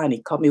year,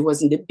 Barney come, it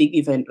wasn't the big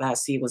event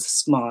last year, it was a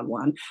small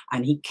one,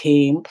 and he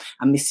came,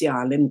 and me see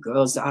all them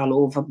girls all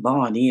over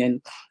Barney,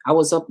 and I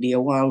was up there,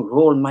 want to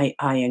roll my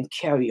eye and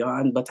carry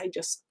on, but I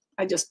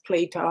just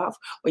play it off.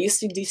 But you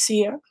see this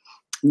year,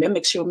 me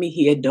make sure me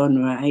hair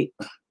done right.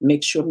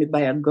 Make sure me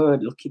buy a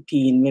girdle, keep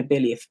in my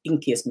belly if, in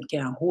case me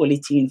can't hold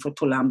it in for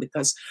too long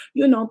because,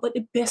 you know, but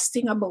the best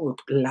thing about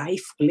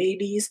life,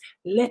 ladies,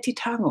 let it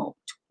hang out.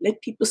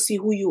 Let people see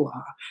who you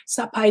are.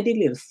 Stop hiding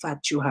the little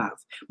fat you have.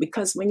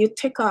 Because when you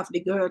take off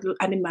the girdle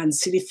and the man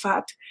see the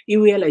fat,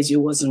 you realize you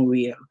wasn't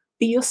real.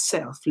 Be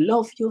yourself.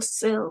 Love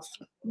yourself.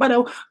 But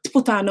to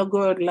put on a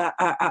girdle,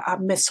 I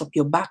mess up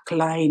your back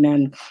line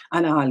and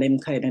all them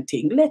kind of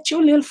thing. Let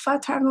your little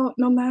fat hang out,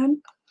 no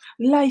man.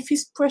 Life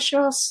is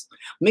precious.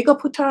 Me go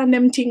put on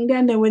them thing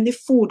then when the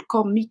food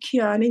come, me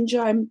can't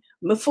enjoy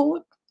my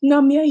food.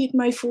 No, me I eat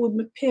my food,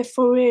 me pay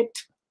for it.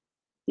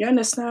 You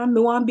understand?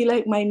 Me want to be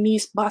like my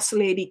niece, Boss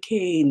Lady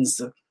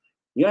Keynes.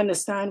 You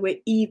understand?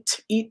 We eat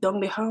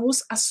down the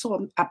house. I saw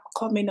them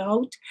coming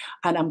out,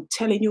 and I'm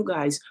telling you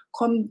guys,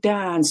 come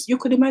dance. You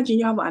could imagine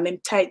you have on them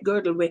tight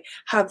girdle where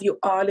have you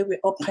all the way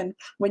up, and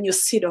when you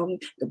sit down,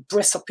 the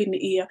breast up in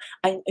the air,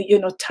 and you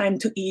know, time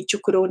to eat, you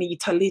could only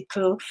eat a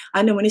little,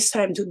 and then when it's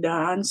time to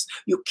dance,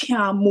 you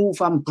can't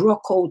move and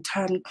broke out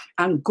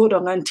and go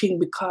down and thing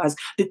because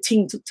the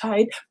thing too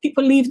tight.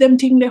 People leave them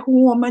thing their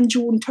home on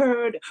June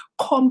 3rd.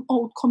 Come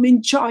out, come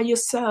enjoy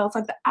yourself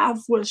at the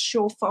Avril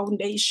Show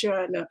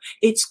Foundation.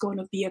 It's going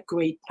to be a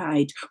great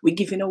night. We're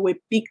giving away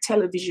big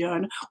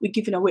television. We're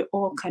giving away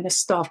all kind of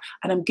stuff.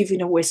 And I'm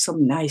giving away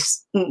some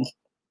nice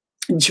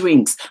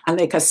drinks. And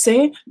like I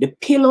say, the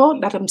pillow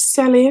that I'm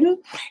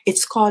selling,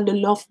 it's called the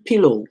Love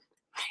Pillow.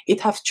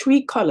 It have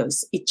 3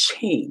 colors. It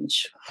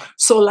change.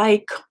 So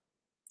like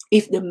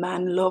if the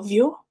man love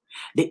you,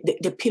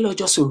 the pillow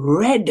just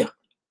red.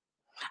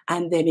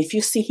 And then if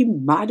you see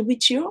him mad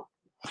with you,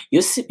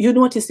 you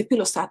notice the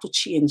pillow start to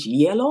change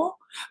yellow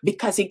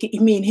because it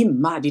mean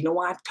him mad, you know,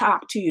 want to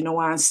talk to you, you know,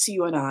 want to see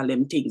you and all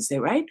them things there,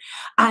 right?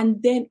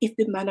 And then if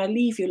the man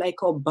leave you like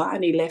how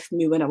Barney left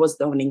me when I was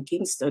down in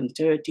Kingston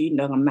 13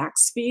 down in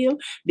Maxfield,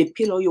 the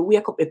pillow, you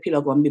wake up, the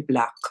pillow gonna be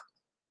black.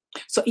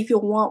 So if you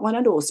want one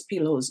of those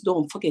pillows,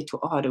 don't forget to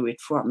order it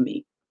from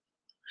me.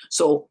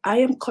 So I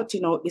am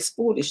cutting out this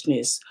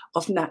foolishness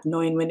of not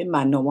knowing when the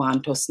man no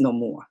want us no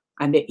more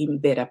and they even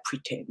better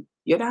pretend.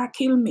 You don't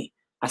kill me.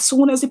 As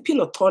soon as the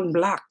pillow turn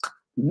black,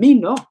 me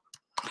no.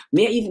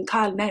 Me even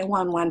call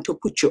 911 to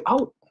put you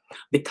out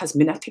because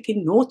me not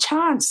taking no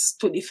chance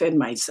to defend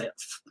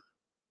myself.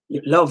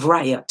 Love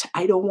riot.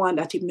 I don't want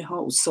that in my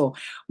house. So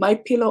my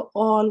pillow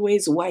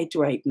always white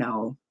right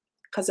now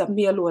because I'm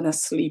me alone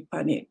asleep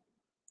on it.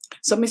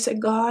 So me say,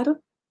 God,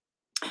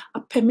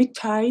 I pay me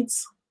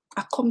tithes.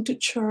 I come to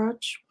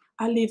church.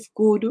 I live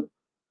good.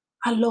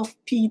 I love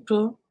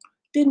people.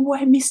 Then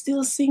why me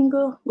still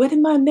single? Where the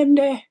man them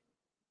there?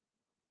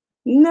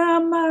 Nah,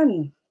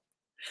 man.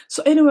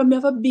 So anyway, we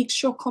have a big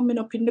show coming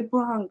up in the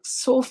Bronx.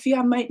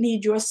 Sophia might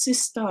need your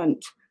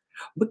assistant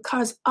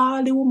because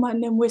all the women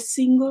them were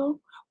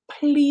single.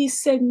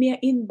 Please send me an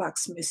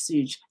inbox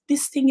message.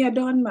 This thing you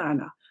done,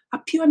 man. A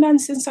pure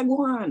nonsense I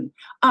go on.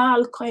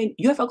 All kind.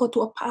 You ever go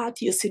to a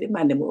party, you see the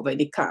man them over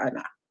the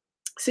corner.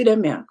 See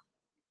them here.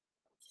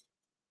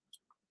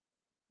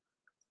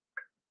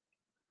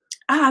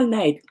 All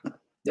night,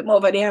 them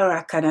over there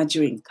rock and a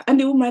drink. And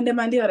the woman them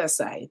on the other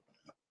side.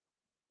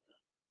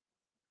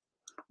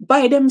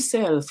 By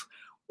themselves.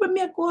 When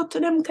me go to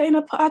them kind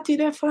of party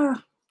there for.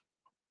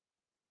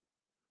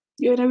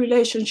 You're in a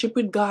relationship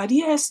with God.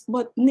 Yes,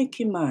 but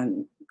Nikki,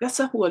 man, that's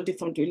a whole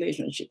different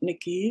relationship,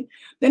 Nikki.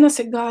 Then I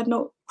say, God,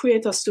 no,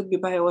 create us to be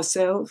by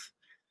ourselves.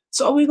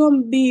 So we're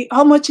going to be,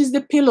 how much is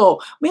the pillow?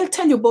 We'll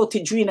tell you about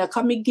it, Drina.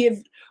 Can we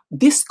give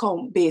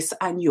discount based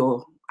on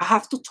your, I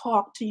have to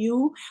talk to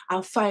you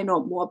and find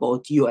out more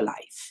about your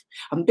life.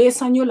 And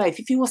based on your life,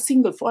 if you were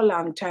single for a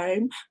long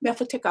time, we have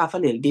to take off a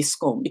little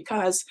discount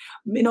because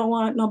we don't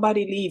want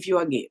nobody leave you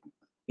again.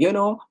 You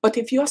know, but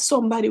if you're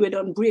somebody who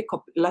don't break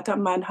up a lot of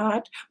man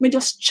heart, we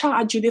just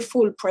charge you the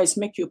full price,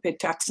 make you pay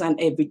tax and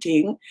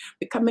everything.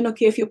 Because I don't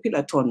care if your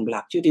pillow turn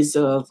black, you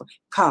deserve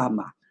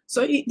karma.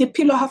 So the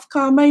pillow have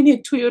karma in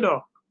it too, you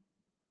know.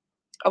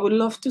 I would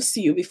love to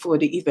see you before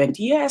the event.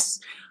 Yes,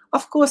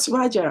 of course,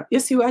 Roger. You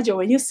see, Roger,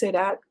 when you say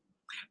that,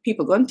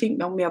 people gonna think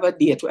now me have a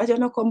date. Roger,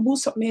 now come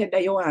boost up my head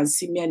that you want to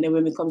see me, and then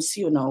when we come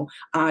see you now,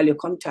 all you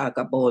come talk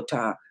about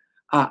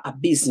a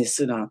business,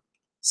 you know.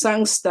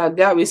 Songster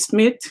Gary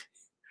Smith,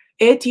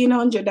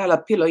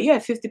 $1,800 pillow. Yeah,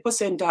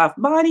 50% off.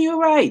 Barney, you're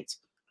right.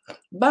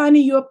 Barney,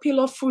 you're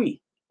pillow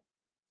free.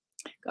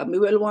 Cause me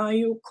well want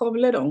you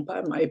cover down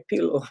by my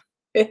pillow.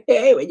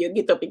 Hey, when you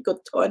get up, it could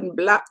turn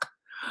black.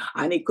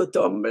 And it could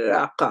turn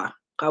blacker.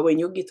 Because when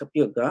you get up,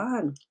 you're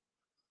gone.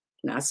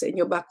 Now send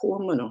you back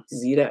home, you know.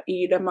 It's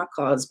either my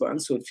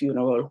husband's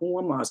funeral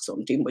home or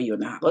something, but you're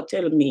not going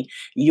to tell me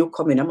you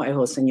come in at my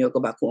house and you go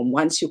back home.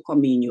 Once you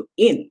come in, you're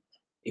in.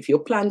 If you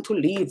plan to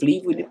leave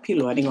with the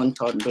pillow and it's going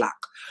to turn black.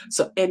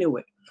 So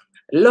anyway,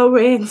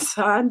 Lorraine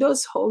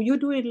Sanders, how you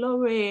doing,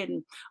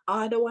 Lorraine?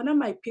 The one of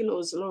my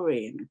pillows,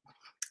 Lorraine.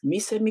 Me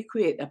say me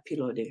create a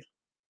pillow there.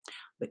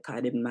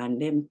 Because the man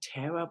them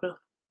terrible.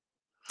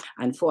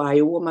 And for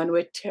a woman,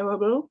 we're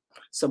terrible.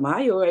 So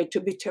my right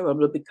to be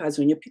terrible because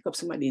when you pick up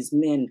some of these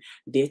men,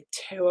 they're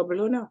terrible,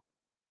 you know.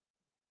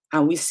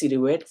 And we see the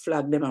red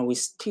flag them and we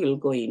still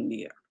go in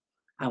there.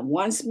 And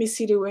once me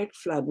see the red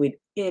flag with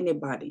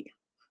anybody,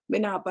 me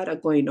not bother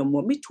going no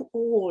more. Me too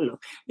old.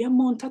 The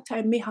amount of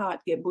time my heart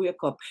get break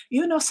up.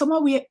 You know, some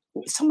of we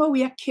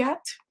a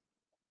cat.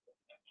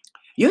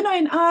 You know,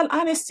 in all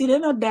honesty, they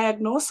don't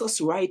diagnose us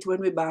right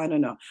when we born, you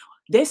know.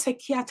 They say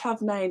cat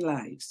have 9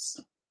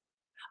 lives.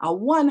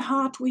 And 1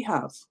 heart we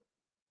have.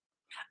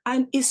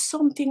 And it's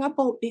something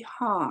about the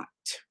heart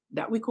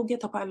that we could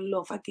get up and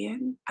love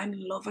again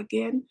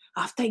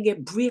after I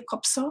get break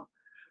up, so.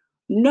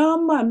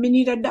 No, man, me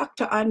need a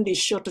doctor on this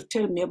show to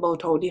tell me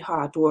about how the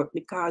heart work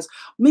because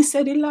me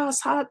say the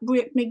last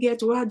heartbreak me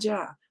get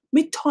Roger.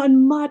 Me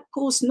turn mad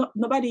post,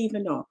 nobody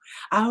even know.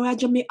 And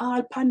Roger, me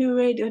all pan the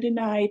radio the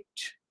night.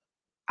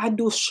 I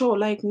do show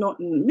like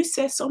nothing. Me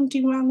say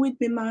something wrong with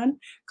me, man.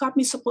 Cause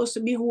me supposed to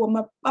be home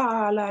a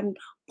ball and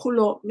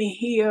pull up me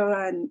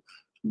hair and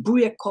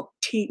break up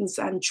things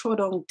and throw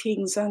down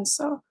things and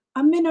so.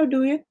 And me no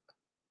do it.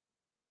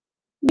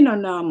 Me no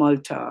normal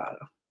at all.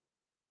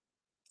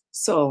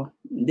 So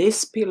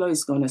this pillow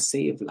is gonna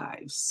save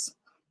lives.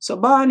 So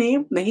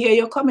Barney, me hear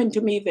you coming to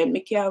me event.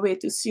 Me can't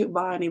wait to see you,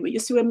 Barney. But you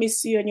see when me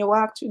see you and you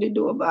walk through the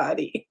door,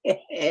 Barney.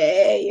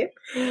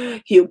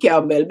 Hugh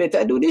Campbell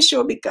better do the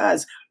show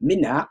because me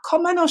not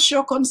come on a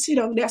show, come sit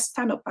down there,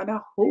 stand up and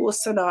a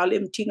host and all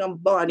them thing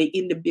and Barney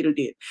in the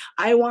building.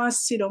 I want to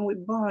sit down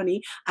with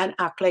Barney and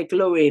act like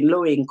Lorraine.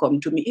 Lorraine come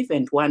to me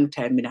event one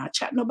time. Me not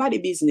chat nobody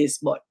business,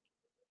 but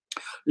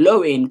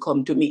Lorraine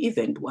come to me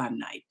event one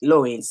night.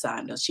 Lorraine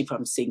Sanders, she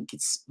from St.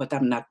 Kitts, but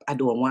I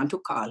don't want to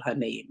call her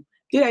name.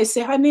 Did I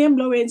say her name,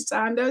 Lorraine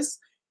Sanders?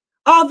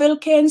 Avril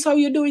Keynes, how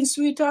you doing,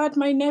 sweetheart,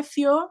 my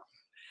nephew?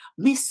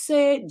 Me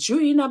say,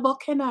 Drina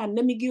Buchanan,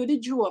 let me give you the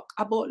joke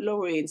about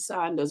Lorraine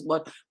Sanders,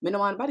 but me no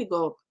want nobody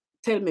go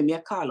tell me I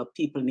call up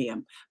people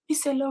name. Me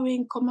say,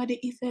 Lorraine come at the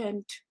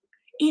event.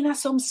 In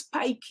some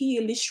spiky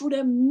heel, they show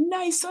them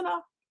nice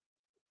enough.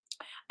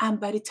 And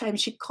by the time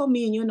she come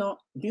in, you know,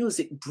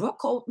 music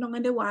broke out now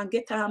and they want to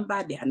get her on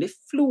body on the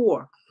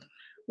floor.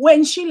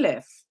 When she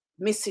left,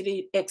 me see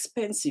the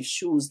expensive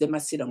shoes, they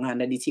must sit down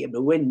under the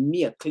table when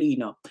me a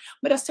clean up.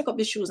 But I just take up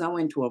the shoes and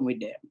went home with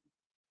them.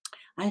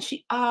 And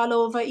she all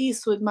over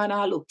Eastwood, man,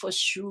 I look for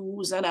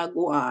shoes and I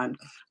go on.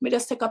 Me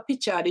just take a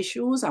picture of the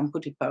shoes and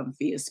put it on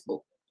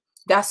Facebook.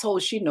 That's how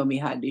she know me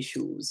had the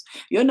shoes.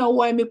 You know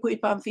why me put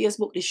it on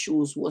Facebook? The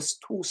shoes was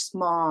too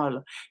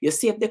small. You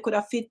see, if they could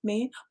have fit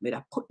me, I'd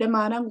have put them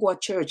on and go to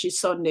church each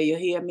Sunday, you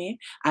hear me?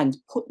 And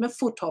put my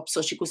foot up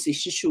so she could see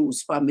she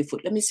shoes for my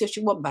foot. Let me see if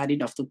she was bad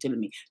enough to tell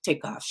me,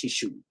 take off she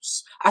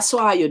shoes. That's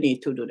why you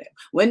need to do them.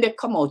 When they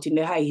come out in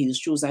the high heel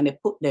shoes and they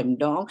put them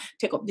down,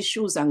 take up the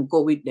shoes and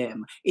go with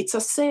them. It's a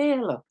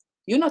sale.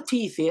 You not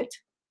thief it.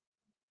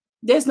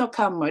 There's no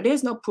camera.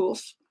 There's no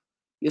proof.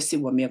 You see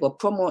what me go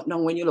promote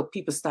now when you look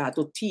people start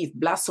to thief,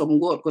 blossom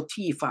go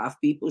thief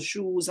off people's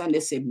shoes and they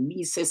say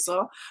me say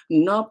so.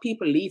 No,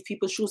 people leave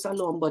people's shoes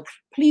alone. But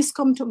please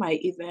come to my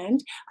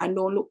event and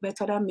don't look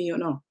better than me, you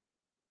know.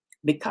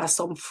 Because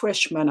some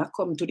freshmen are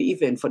come to the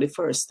event for the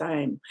first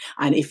time.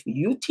 And if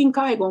you think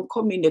I gonna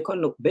come in, they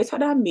can look better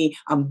than me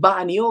and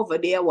Barney over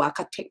there walk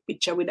a take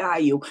picture with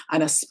you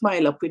and a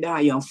smile up with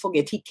you and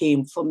forget he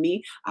came for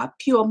me. A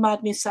pure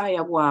madness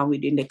I want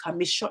within they can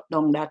be shut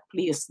down that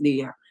place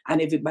there.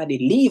 and everybody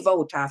leave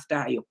out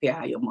after you pay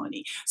all your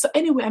money. So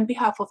anyway, on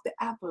behalf of the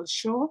Avril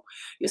show,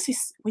 you see,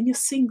 when you're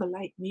single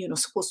like me, you're not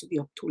supposed to be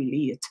up too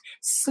late.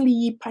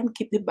 Sleep and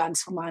keep the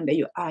bags from under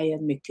your eye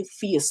and make your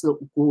face look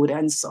good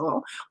and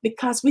so,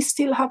 because we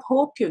still have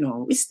hope, you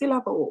know. We still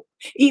have hope.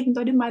 Even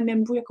though the man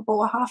them break up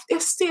our half,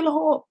 there's still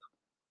hope.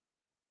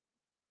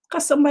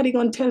 Because somebody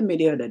gonna tell me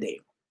the other day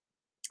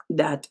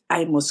that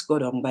I must go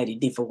down by the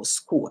divorce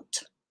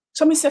court.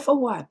 So me say, for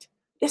what?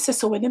 They say,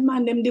 so when the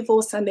man them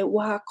divorce and they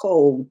walk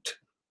out,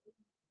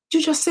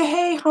 you just say,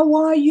 hey, how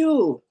are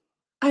you?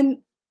 And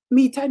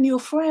meet a new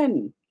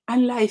friend,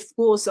 and life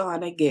goes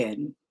on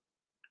again.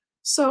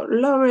 So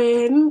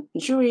Lauren,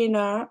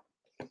 Joanna,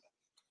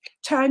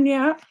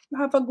 Tanya,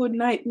 have a good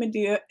night, my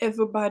dear,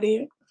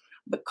 everybody.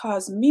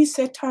 Because me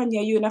say,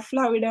 Tanya, you in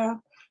Florida.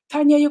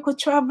 Tanya, you could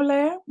travel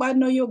there, but I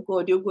know you're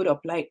good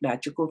up like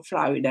that. You could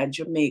Florida,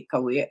 Jamaica,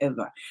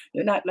 wherever.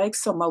 You're not like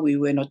summer we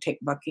will not take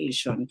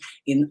vacation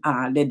in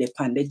they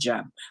depend the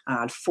job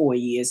 4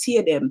 years.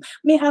 Hear them.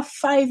 May have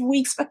 5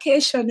 weeks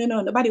vacation, you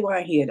know. Nobody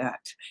want to hear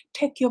that.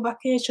 Take your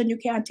vacation, you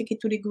can't take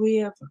it to the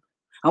grave.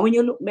 And when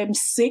you look them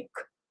sick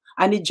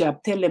and the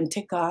job tell them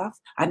take off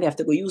and they have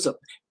to go use up.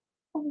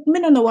 I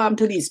don't know what happened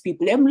to these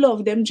people. Them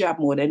love them job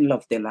more than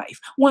love their life.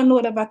 One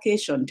load of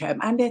vacation time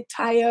and they're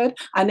tired,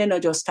 and they're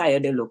not just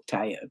tired, they look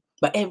tired.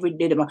 But every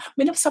day, them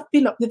have to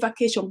build up the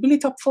vacation, build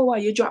it up for a while,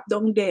 you drop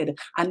down dead,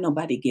 and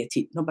nobody get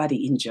it,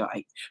 nobody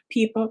enjoy.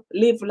 People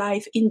live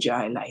life,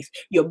 enjoy life.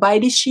 You buy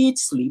the sheet,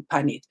 sleep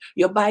on it.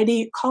 You buy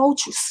the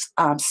couch,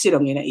 sit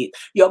down in it.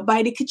 You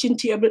buy the kitchen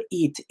table,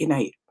 eat in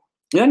it.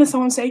 You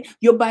understand what I'm saying?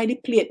 You buy the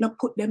plate, not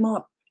put them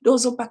up.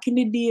 Those are back in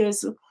the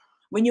days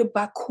when you're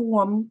back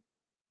home,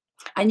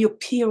 and your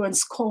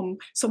parents come,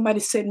 somebody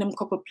send them a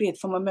couple plates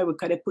from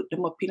America, they put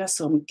them up in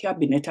some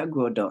cabinet and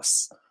grow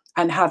dust.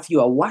 And have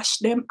you wash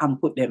them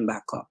and put them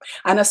back up.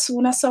 And as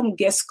soon as some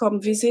guests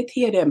come visit,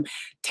 hear them,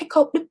 take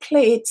out the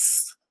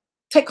plates,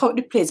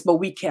 but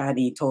we can't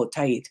eat out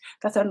of it.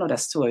 That's another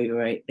story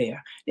right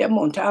there. The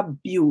amount of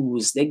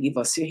abuse they give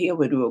us here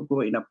when we were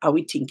growing up, and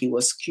we think it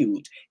was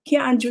cute.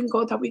 Can't drink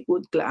out of a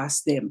good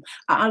glass them.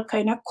 All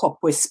kind of cup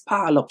we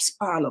spall up.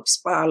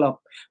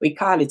 We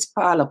call it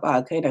spall up,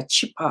 all kind of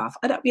chip off.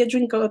 And that we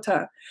drink out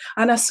of.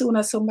 And as soon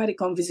as somebody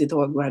come visit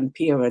our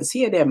grandparents,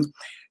 hear them,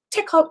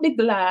 take out the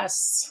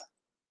glass,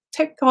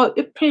 take out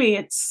the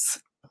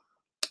plates,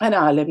 and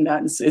all them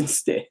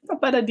nonsense there.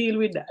 Nobody deal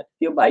with that.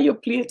 You buy your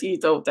plate,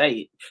 eat out of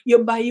it. You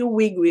buy your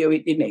wig, wear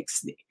it the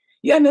next day.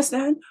 You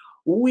understand?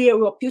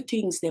 Wear up your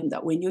things them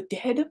that when you're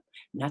dead,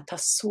 not a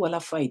soul a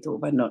fight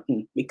over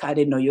nothing, because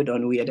they know you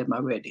don't wear them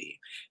already.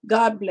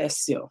 God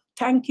bless you.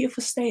 Thank you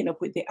for staying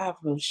up with the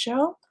Avril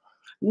show.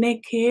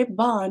 Nikki,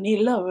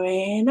 Bonnie,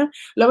 Lorraine.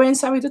 Lorraine,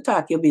 sorry to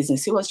talk your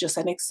business. It was just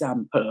an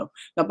example.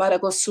 Nobody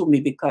go sue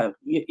me because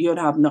you don't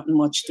have nothing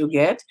much to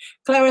get.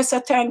 Clarissa,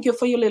 thank you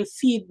for your little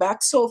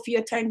feedback.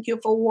 Sophia, thank you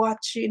for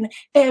watching.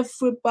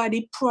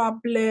 Everybody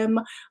problem.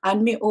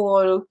 And me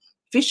all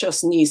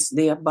vicious niece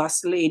there,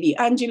 boss lady.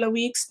 Angela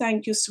Weeks,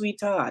 thank you,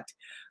 sweetheart.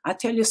 I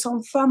tell you,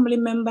 some family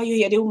member, you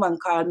hear the woman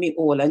call me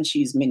all and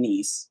she's my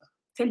niece.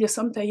 Tell you,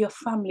 sometimes your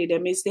family,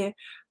 them is the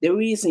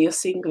reason you're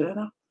single, you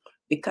know?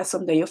 Because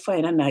someday you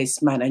find a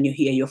nice man and you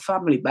hear your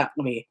family back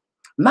way,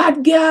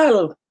 mad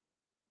girl,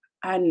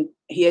 and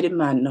hear the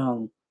man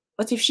now.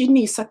 But if she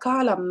needs a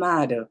call her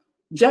mad,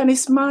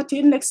 Janice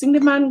Martin, next thing the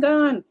man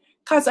gone.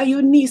 Cause of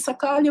your niece a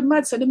call you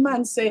mad, so the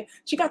man say,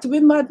 she got to be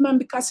mad man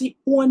because he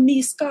one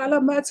niece call her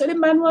mad, so the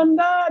man run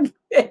gone.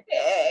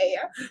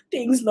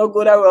 Things no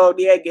good around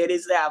here again,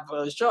 it's the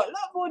Avril show.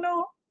 Love you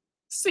know.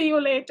 See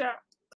you later.